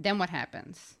 Then what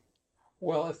happens?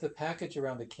 Well, if the package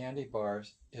around the candy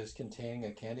bars is containing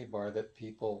a candy bar that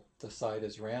people decide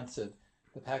is rancid,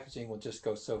 the packaging will just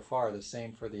go so far. The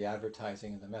same for the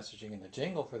advertising and the messaging and the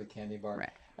jingle for the candy bar. Right.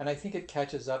 And I think it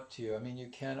catches up to you. I mean, you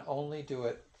can only do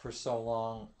it for so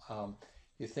long.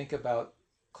 You think about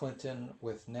Clinton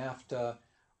with NAFTA,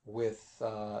 with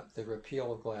the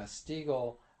repeal of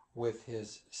Glass-Steagall, with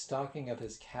his stocking of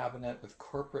his cabinet with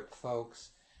corporate folks.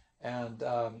 And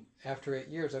after 8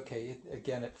 years, okay,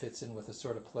 it fits in with a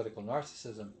sort of political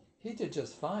narcissism. He did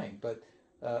just fine, but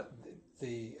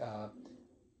the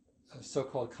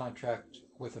so-called contract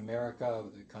with America,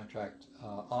 the contract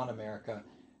on America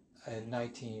in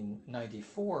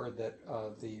 1994 that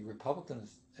the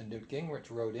Republicans and Newt Gingrich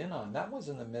rode in on, that was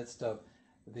in the midst of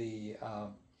the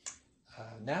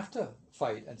NAFTA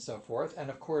fight and so forth. And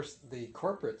of course, the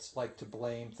corporates like to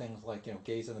blame things like,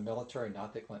 gays in the military,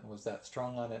 not that Clinton was that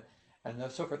strong on it, and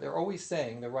so forth. They're always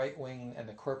saying, the right wing and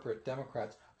the corporate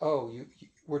Democrats, you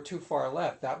we're too far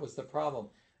left, that was the problem.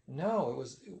 No, it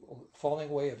was falling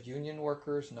away of union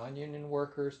workers, non-union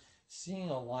workers, seeing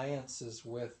alliances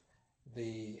with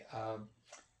the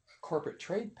corporate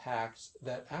trade pacts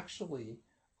that actually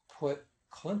put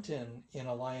Clinton in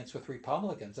alliance with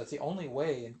Republicans. That's the only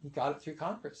way, and he got it through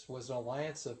Congress, was an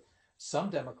alliance of some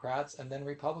Democrats and then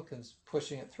Republicans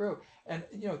pushing it through. And,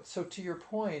 so to your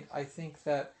point, I think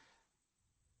that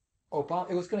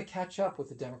it was going to catch up with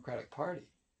the Democratic Party.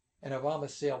 And Obama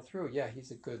sailed through. Yeah,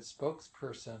 he's a good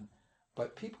spokesperson,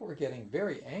 but people were getting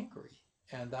very angry.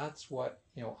 And that's what,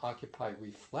 Occupy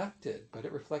reflected. But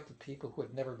it reflected people who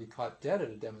would never be caught dead at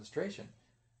a demonstration.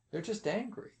 They're just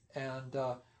angry. And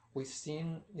we've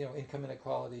seen, income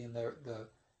inequality and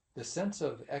the sense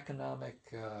of economic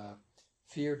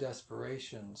fear,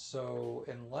 desperation. So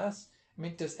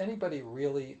does anybody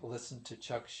really listen to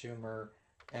Chuck Schumer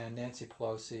and Nancy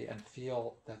Pelosi and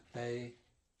feel that they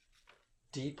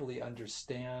deeply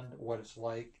understand what it's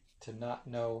like to not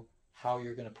know how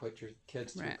you're going to put your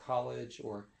kids through college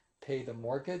or pay the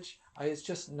mortgage? It's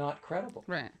just not credible.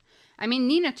 Right. I mean,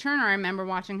 Nina Turner, I remember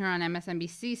watching her on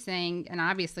MSNBC saying, and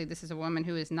obviously this is a woman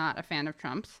who is not a fan of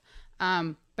Trump's,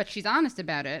 but she's honest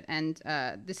about it. And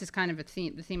this is kind of the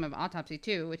theme of Autopsy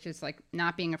too, which is like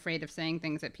not being afraid of saying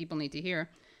things that people need to hear.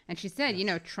 And she said,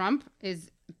 Trump is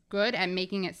good at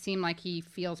making it seem like he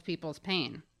feels people's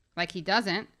pain. Like he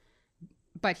doesn't,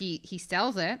 but he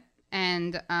sells it.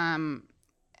 And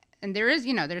there is,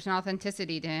 there's an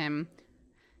authenticity to him.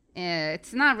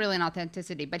 It's not really an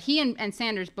authenticity, but he and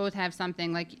Sanders both have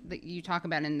something like that you talk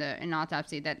about in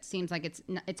Autopsy that seems like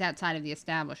it's outside of the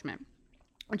establishment.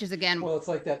 which is again, Well, it's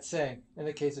like that saying, in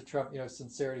the case of Trump,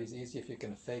 sincerity is easy if you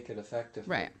can fake it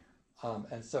effectively. right,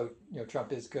 And so,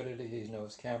 Trump is good at it. He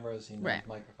knows cameras, he knows right,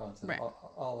 microphones, and right.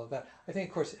 all of that. I think,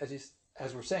 of course,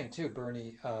 as we're saying too,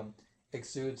 Bernie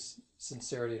exudes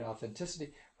sincerity and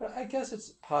authenticity. But I guess it's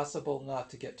possible not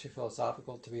to get too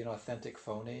philosophical, to be an authentic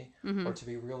phony, or to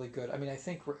be really good. I mean, I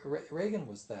think Reagan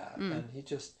was that, and he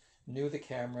just knew the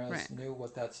cameras, Right. knew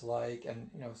what that's like, and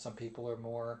some people are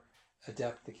more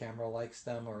adept. The camera likes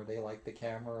them, or they like the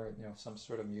camera, or, some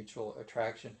sort of mutual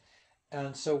attraction.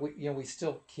 And so we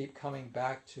still keep coming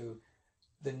back to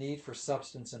the need for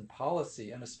substance and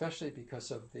policy, and especially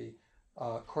because of the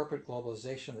corporate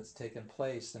globalization that's taken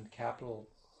place and capital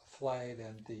flight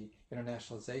and the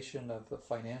internationalization of the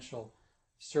financial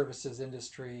services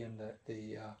industry and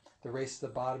the race to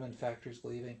the bottom and factories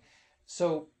leaving.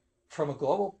 So, from a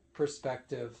global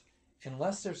perspective,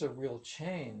 unless there's a real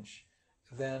change,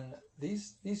 then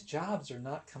these jobs are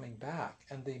not coming back.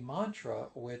 And the mantra,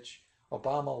 which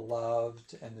Obama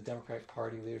loved and the Democratic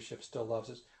Party leadership still loves,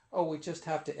 is, oh, we just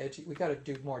have to we got to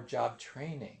do more job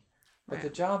training. But Right. the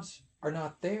jobs are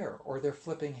not there, or they're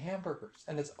flipping hamburgers.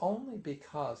 And it's only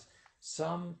because it's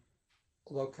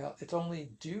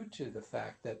only due to the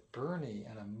fact that Bernie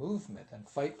and a movement and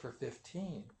Fight for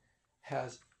 15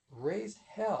 has raised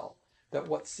hell, that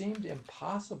what seemed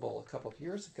impossible a couple of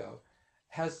years ago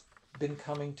has been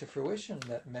coming to fruition,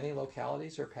 that many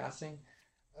localities are passing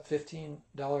a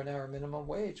 $15 an hour minimum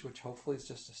wage, which hopefully is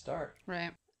just a start.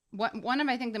 Right. One of,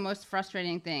 I think, the most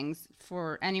frustrating things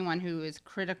for anyone who is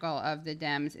critical of the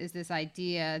Dems is this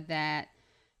idea that,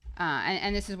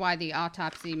 and this is why the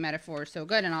autopsy metaphor is so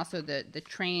good, and also the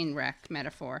train wreck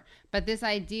metaphor, but this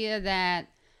idea that,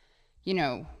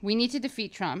 we need to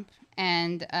defeat Trump,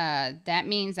 and that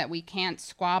means that we can't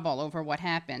squabble over what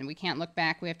happened. We can't look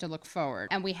back. We have to look forward.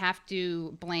 And we have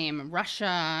to blame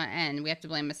Russia, and we have to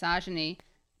blame misogyny.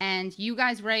 And you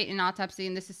guys write in Autopsy,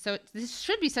 and this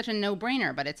should be such a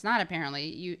no-brainer, but it's not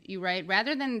apparently. You write,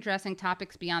 rather than addressing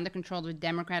topics beyond the control of the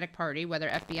Democratic Party, whether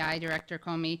FBI Director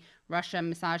Comey, Russia,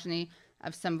 misogyny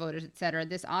of some voters, etc.,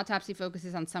 this autopsy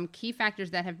focuses on some key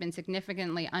factors that have been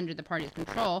significantly under the party's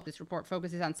control. This report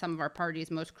focuses on some of our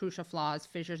party's most crucial flaws,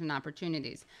 fissures, and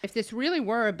opportunities. If this really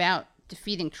were about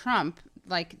defeating Trump,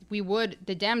 the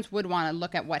Dems would want to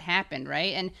look at what happened,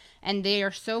 right? And they are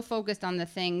so focused on the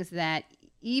things that,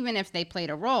 even if they played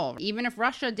a role, even if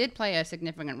Russia did play a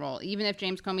significant role, even if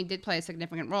James Comey did play a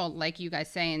significant role, like you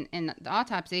guys say in the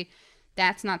autopsy,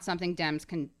 that's not something Dems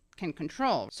can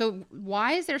control. So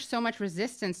why is there so much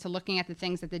resistance to looking at the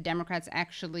things that the Democrats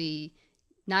actually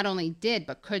not only did,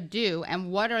 but could do?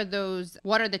 And what are the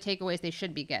takeaways they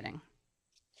should be getting?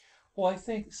 Well, I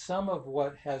think some of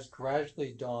what has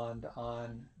gradually dawned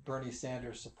on Bernie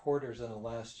Sanders supporters in the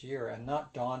last year, and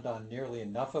not dawned on nearly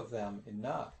enough of them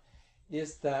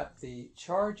is that the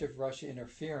charge of Russia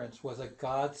interference was a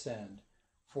godsend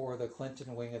for the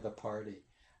Clinton wing of the party.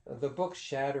 The book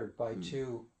Shattered by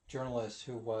two journalists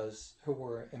who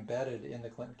were embedded in the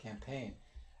Clinton campaign,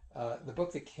 the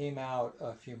book that came out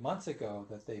a few months ago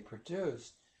that they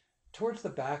produced, towards the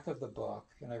back of the book,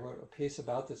 and I wrote a piece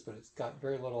about this, but it's got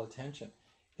very little attention,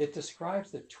 it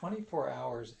describes that 24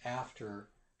 hours after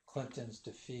Clinton's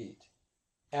defeat,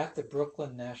 at the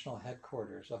Brooklyn national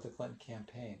headquarters of the Clinton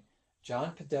campaign,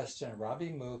 John Podesta and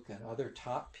Robbie Mook and other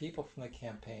top people from the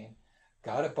campaign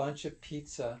got a bunch of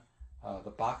pizza,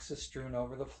 the boxes strewn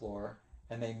over the floor,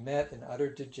 and they met in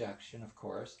utter dejection, of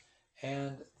course,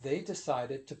 and they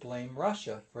decided to blame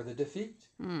Russia for the defeat.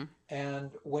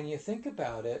 And when you think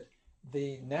about it,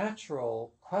 the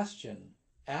natural question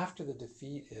after the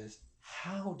defeat is,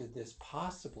 how did this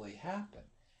possibly happen?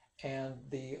 And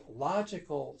the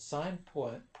logical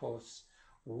signposts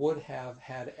would have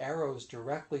had arrows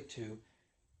directly to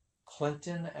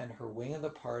Clinton and her wing of the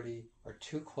party are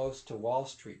too close to Wall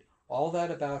Street. All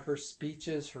that about her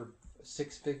speeches, her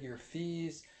six-figure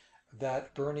fees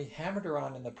that Bernie hammered her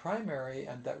on in the primary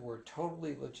and that were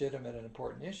totally legitimate and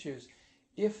important issues,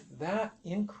 if that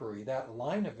inquiry, that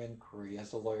line of inquiry,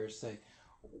 as the lawyers say,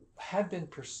 had been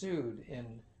pursued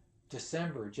in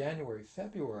December, January,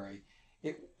 February,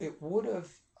 it would have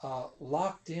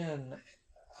locked in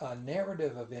a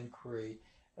narrative of inquiry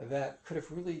that could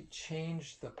have really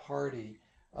changed the party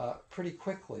pretty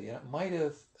quickly. And it might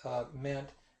have meant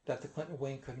that the Clinton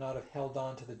wing could not have held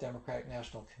on to the Democratic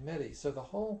National Committee. So the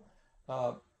whole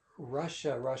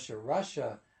Russia, Russia,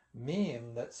 Russia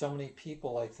meme that so many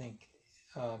people, I think,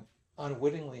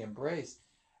 unwittingly embraced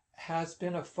has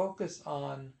been a focus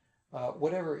on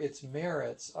whatever its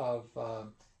merits of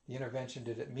the intervention.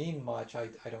 Did it mean much? I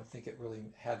don't think it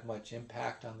really had much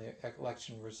impact on the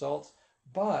election results,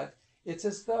 but It's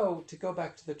as though, to go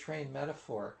back to the train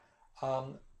metaphor,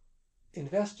 um,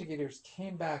 investigators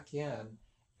came back in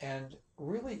and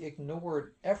really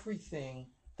ignored everything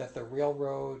that the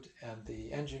railroad and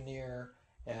the engineer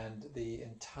and the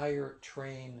entire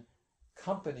train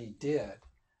company did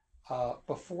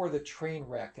before the train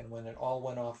wreck and when it all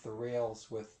went off the rails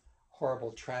with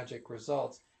horrible, tragic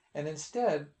results, and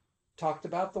instead talked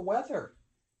about the weather,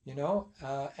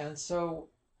 and so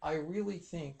I really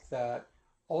think that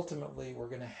ultimately we're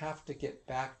going to have to get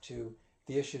back to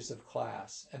the issues of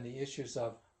class and the issues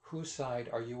of whose side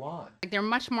are you on? Like they're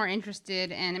much more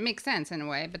interested, and it makes sense in a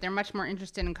way, but they're much more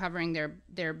interested in covering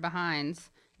their behinds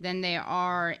than they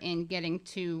are in getting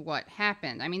to what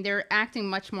happened. I mean, they're acting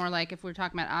much more like, if we're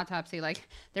talking about autopsy, like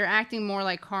they're acting more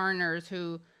like coroners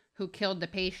who killed the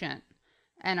patient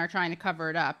and are trying to cover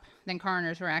it up than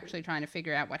coroners who are actually trying to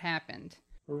figure out what happened.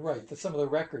 Right, that some of the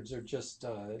records are just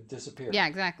disappeared. Yeah,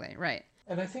 exactly, right.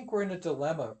 And I think we're in a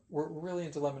dilemma. We're really in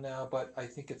a dilemma now, but I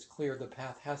think it's clear the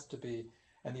path has to be,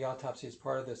 and the autopsy is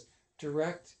part of this,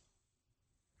 direct,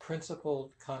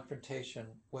 principled confrontation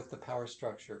with the power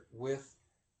structure, with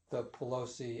the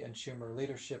Pelosi and Schumer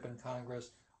leadership in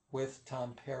Congress, with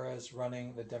Tom Perez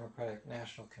running the Democratic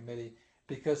National Committee,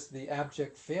 because the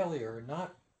abject failure,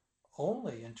 not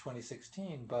only in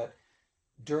 2016, but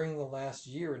during the last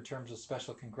year in terms of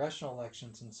special congressional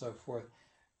elections and so forth,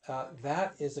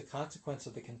 that is a consequence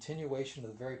of the continuation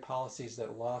of the very policies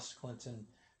that lost Clinton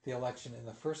the election in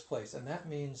the first place. And that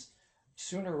means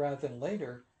sooner rather than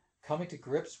later coming to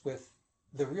grips with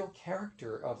the real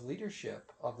character of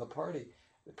leadership of the party.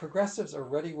 The progressives are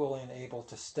ready, willing, and able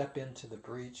to step into the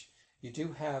breach. You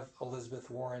do have Elizabeth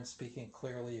Warren speaking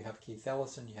clearly. You have Keith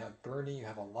Ellison. You have Bernie. You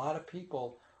have a lot of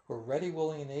people who are ready,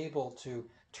 willing, and able to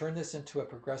turn this into a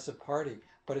progressive party.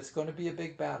 But it's going to be a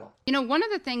big battle. You know, one of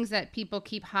the things that people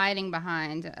keep hiding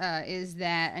behind is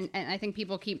that, and I think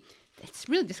people keep, it's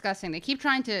really disgusting. They keep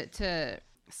trying to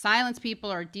silence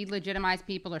people or delegitimize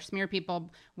people or smear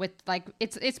people with, like,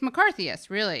 it's McCarthyist,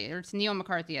 really, or it's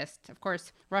neo-McCarthyist. Of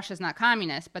course, Russia's not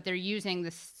communist, but they're using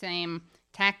the same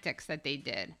tactics that they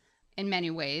did in many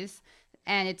ways.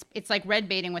 And it's like red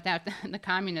baiting without the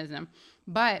communism.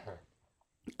 But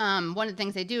one of the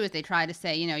things they do is they try to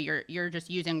say, you're just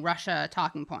using Russia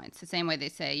talking points, the same way they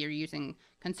say you're using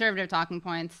conservative talking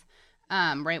points,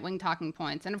 right-wing talking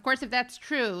points. And of course, if that's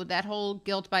true, that whole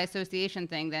guilt by association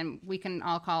thing, then we can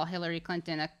all call Hillary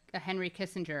Clinton a Henry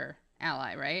Kissinger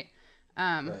ally, right?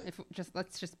 Right.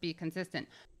 Let's just be consistent.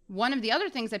 One of the other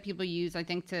things that people use, I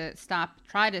think, to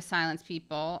try to silence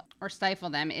people or stifle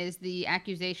them is the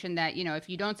accusation that, if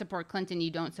you don't support Clinton,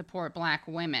 you don't support Black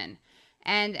women.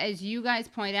 And as you guys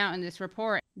point out in this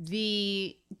report,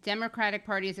 the Democratic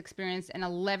Party has experienced an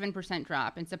 11%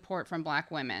 drop in support from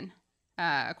Black women,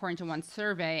 according to one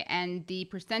survey. And the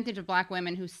percentage of Black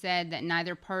women who said that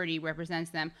neither party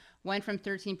represents them went from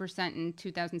 13% in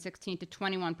 2016 to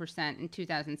 21% in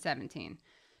 2017.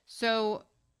 So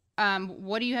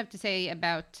what do you have to say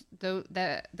about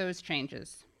those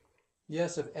changes?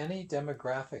 Yes, of any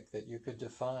demographic that you could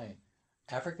define,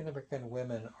 African American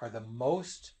women are the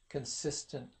most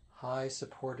consistent high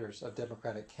supporters of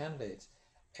Democratic candidates.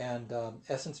 And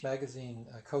Essence Magazine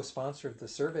co-sponsored the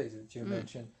surveys that you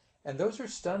mentioned. And those are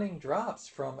stunning drops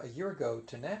from a year ago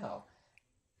to now.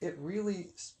 It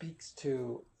really speaks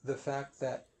to the fact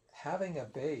that having a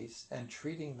base and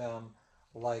treating them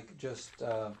like just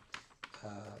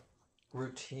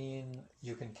routine,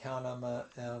 you can count on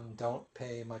them, don't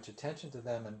pay much attention to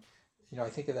them. And I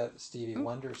think of that Stevie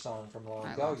Wonder song from long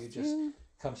ago. You just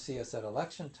come see us at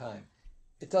election time.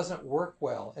 It doesn't work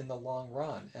well in the long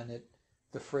run, and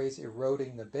the phrase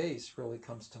eroding the base really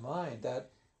comes to mind.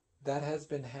 That has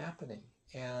been happening,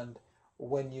 and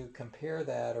when you compare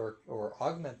that or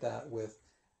augment that with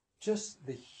just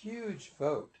the huge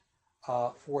vote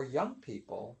for young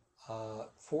people,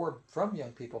 from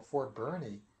young people for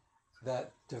Bernie,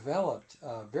 that developed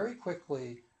very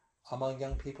quickly among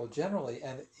young people generally,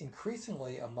 and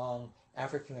increasingly among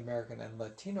African American and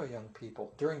Latino young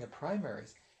people during the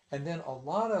primaries. And then a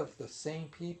lot of the same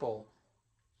people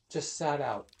just sat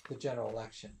out the general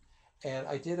election. And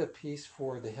I did a piece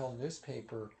for the Hill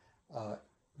newspaper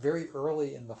very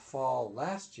early in the fall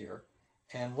last year,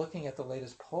 and looking at the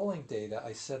latest polling data,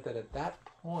 I said that at that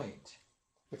point,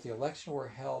 if the election were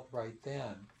held right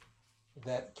then,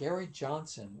 that Gary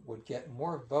Johnson would get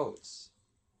more votes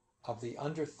of the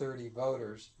under 30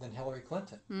 voters than Hillary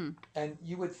Clinton. And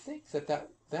you would think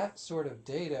that sort of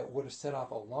data would have set off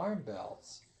alarm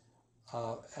bells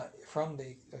from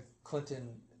the Clinton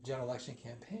general election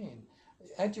campaign.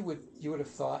 And you would have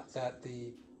thought that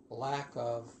the lack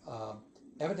of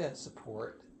evidence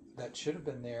support that should have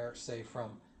been there, say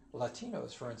from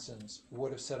Latinos, for instance,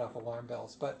 would have set off alarm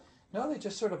bells. But no, they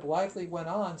just sort of blithely went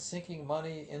on sinking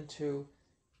money into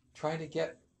trying to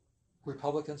get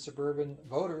Republican suburban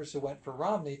voters who went for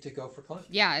Romney to go for Clinton.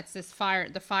 Yeah, it's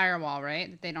the firewall,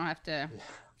 right? That they don't have to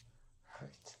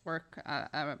work,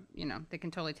 they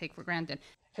can totally take for granted.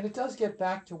 And it does get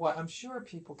back to what I'm sure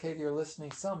people, Katie, are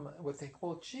listening. Some would think,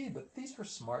 well, gee, but these were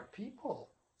smart people.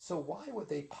 So why would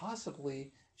they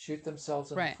possibly shoot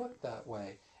themselves in the foot that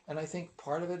way? And I think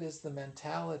part of it is the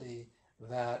mentality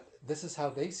that this is how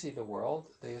they see the world.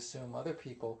 They assume other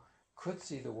people could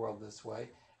see the world this way.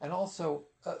 And also,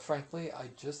 frankly, I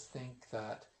just think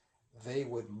that they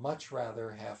would much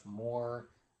rather have more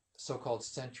so-called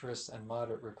centrist and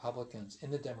moderate Republicans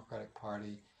in the Democratic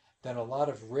Party than a lot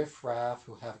of riffraff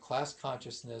who have class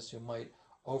consciousness who might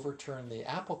overturn the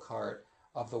apple cart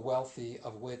of the wealthy,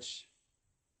 of which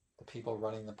the people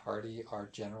running the party are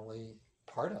generally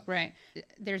part of. Right.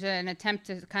 There's an attempt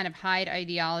to kind of hide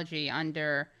ideology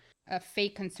under a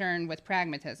fake concern with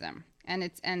pragmatism. And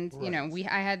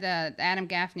I had Adam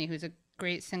Gaffney, who's a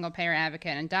great single payer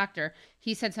advocate and doctor.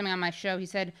 He said something on my show. He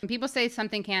said, when people say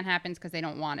something can't happen, it's because they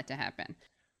don't want it to happen.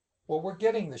 Well, we're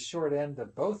getting the short end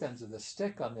of both ends of the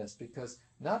stick on this, because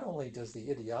not only does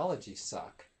the ideology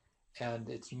suck, and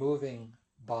it's moving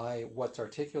by what's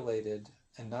articulated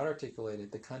and not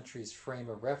articulated, the country's frame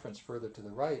of reference further to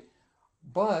the right,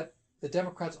 but the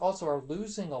Democrats also are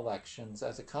losing elections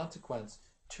as a consequence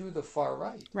to the far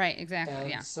right. Right,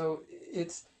 exactly, and so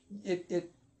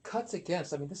it cuts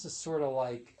against, I mean, this is sort of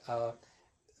like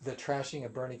the trashing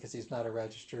of Bernie because he's not a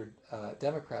registered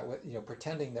Democrat,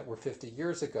 pretending that we're 50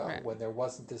 years ago when there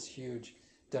wasn't this huge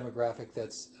demographic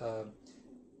that's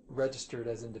registered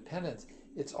as independents.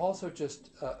 It's also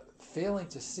just failing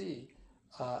to see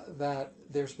that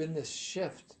there's been this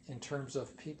shift in terms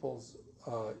of people's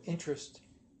interest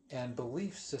and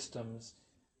belief systems,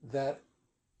 that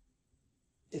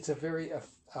it's a very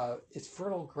it's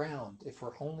fertile ground if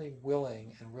we're only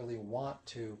willing and really want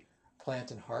to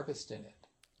plant and harvest in it.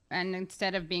 And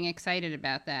instead of being excited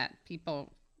about that,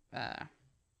 people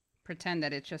pretend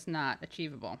that it's just not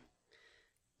achievable.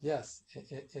 Yes,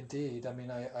 indeed. I mean,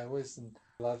 I always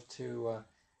love to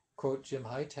quote Jim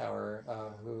Hightower,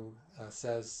 who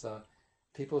says,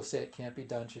 people who say it can't be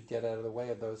done should get out of the way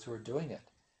of those who are doing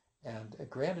it. And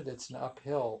granted, it's an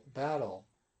uphill battle,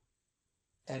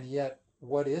 and yet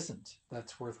what isn't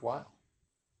that's worthwhile?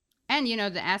 And,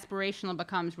 the aspirational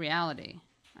becomes reality.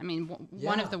 I mean,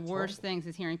 one of the worst things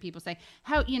is hearing people say,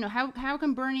 how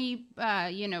can Bernie,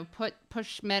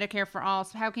 push Medicare for all?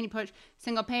 So how can he push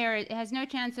single payer? It has no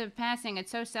chance of passing.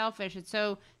 It's so selfish. It's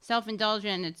so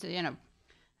self-indulgent. It's,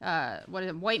 what is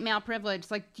it, white male privilege?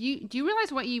 Like, do you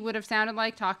realize what you would have sounded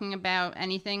like talking about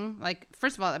anything? Like,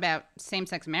 first of all, about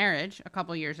same-sex marriage a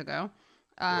couple years ago,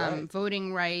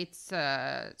 voting rights,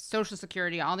 Social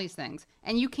Security, all these things.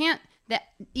 And you can't, that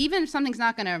even if something's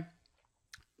not going to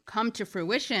come to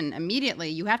fruition immediately,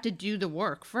 you have to do the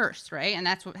work first, right? And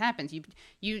that's what happens.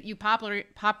 You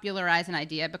popularize an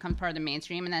idea, it becomes part of the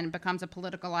mainstream, and then it becomes a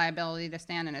political liability to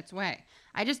stand in its way.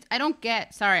 I don't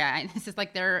get, this is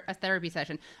like a therapy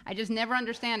session. I just never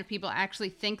understand if people actually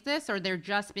think this or they're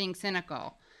just being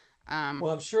cynical.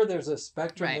 Well, I'm sure there's a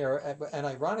spectrum there, and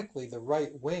ironically, the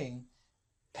right wing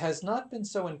has not been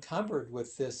so encumbered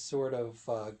with this sort of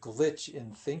glitch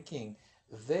in thinking.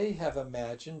 They have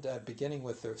imagined, beginning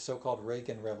with the so-called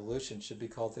Reagan Revolution, should be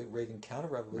called the Reagan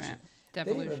Counter-Revolution. Right.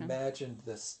 They've imagined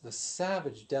the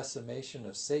savage decimation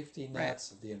of safety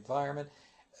nets, of the environment.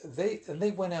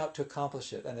 They went out to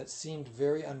accomplish it, and it seemed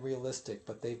very unrealistic,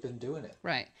 but they've been doing it.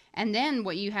 Right. And then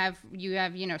what you have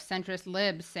centrist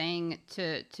libs saying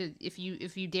to if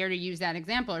you dare to use that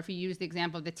example, or if you use the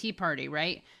example of the Tea Party,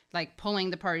 right, like pulling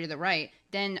the party to the right,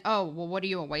 then what are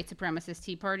you, a white supremacist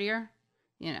Tea Partier?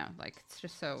 It's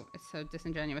just so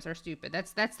disingenuous or stupid.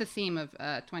 That's the theme of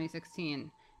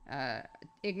 2016,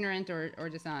 ignorant or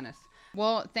dishonest.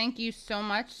 Well, thank you so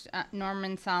much,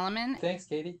 Norman Solomon. Thanks,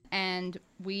 Katie. And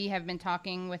we have been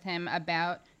talking with him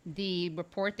about the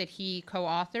report that he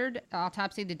co-authored,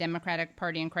 Autopsy, the Democratic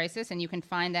Party in Crisis, and you can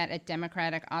find that at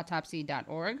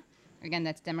democraticautopsy.org. Again,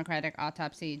 that's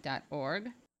democraticautopsy.org.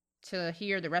 To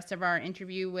hear the rest of our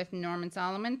interview with Norman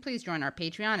Solomon, please join our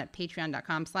Patreon at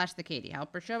patreon.com/The Katie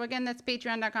Halper Show. Again, that's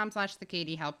patreon.com/The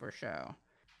Katie Halper Show.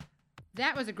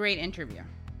 That was a great interview.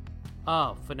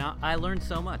 Oh, I learned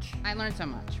so much.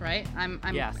 Right? I'm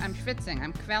schwitzing.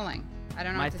 I'm quelling. I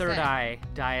don't know what to say. My third eye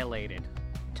dilated.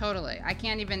 Totally. I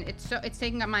can't even. It's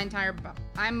taking up my entire.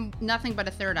 I'm nothing but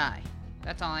a third eye.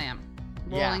 That's all I am.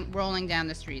 Rolling down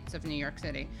the streets of New York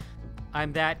City.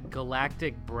 I'm that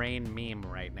galactic brain meme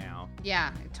right now.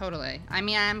 Yeah, totally. I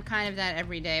mean, I'm kind of that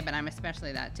every day, but I'm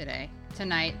especially that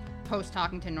tonight, post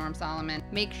talking to Norm Solomon.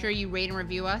 Make sure you rate and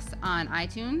review us on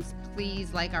iTunes.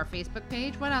 Please like our Facebook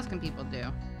page. What else can people do?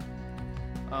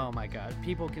 Oh my God.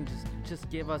 People can just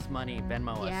give us money.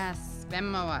 Venmo us. Yes,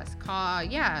 Venmo us. Call.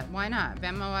 Yeah, why not?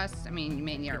 Venmo us. I mean, you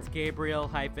may need It's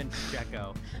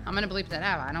Gabriel-Pacheco. I'm going to bleep that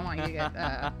out. I don't want you to get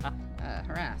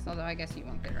harassed, although I guess you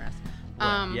won't get harassed.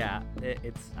 Yeah,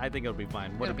 I think it'll be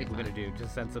fine. What are people going to do?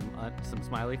 Just send some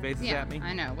smiley faces at me?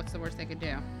 I know. What's the worst they could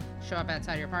do? Show up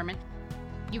outside your apartment?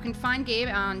 You can find Gabe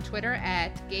on Twitter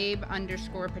at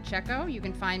Gabe_Pacheco. You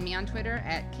can find me on Twitter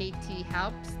at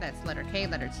KTHelps. That's letter K,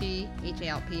 letter T,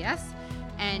 HALPS.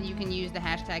 And you can use the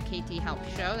hashtag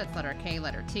KTHelpShow. That's letter K,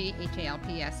 letter T,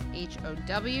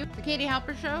 HALPSHOW. The Katie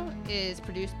Halper Show is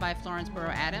produced by Florence Burrow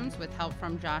Adams with help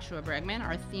from Joshua Bregman.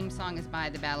 Our theme song is by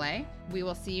The Ballet. We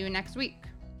will see you next week.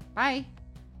 Bye.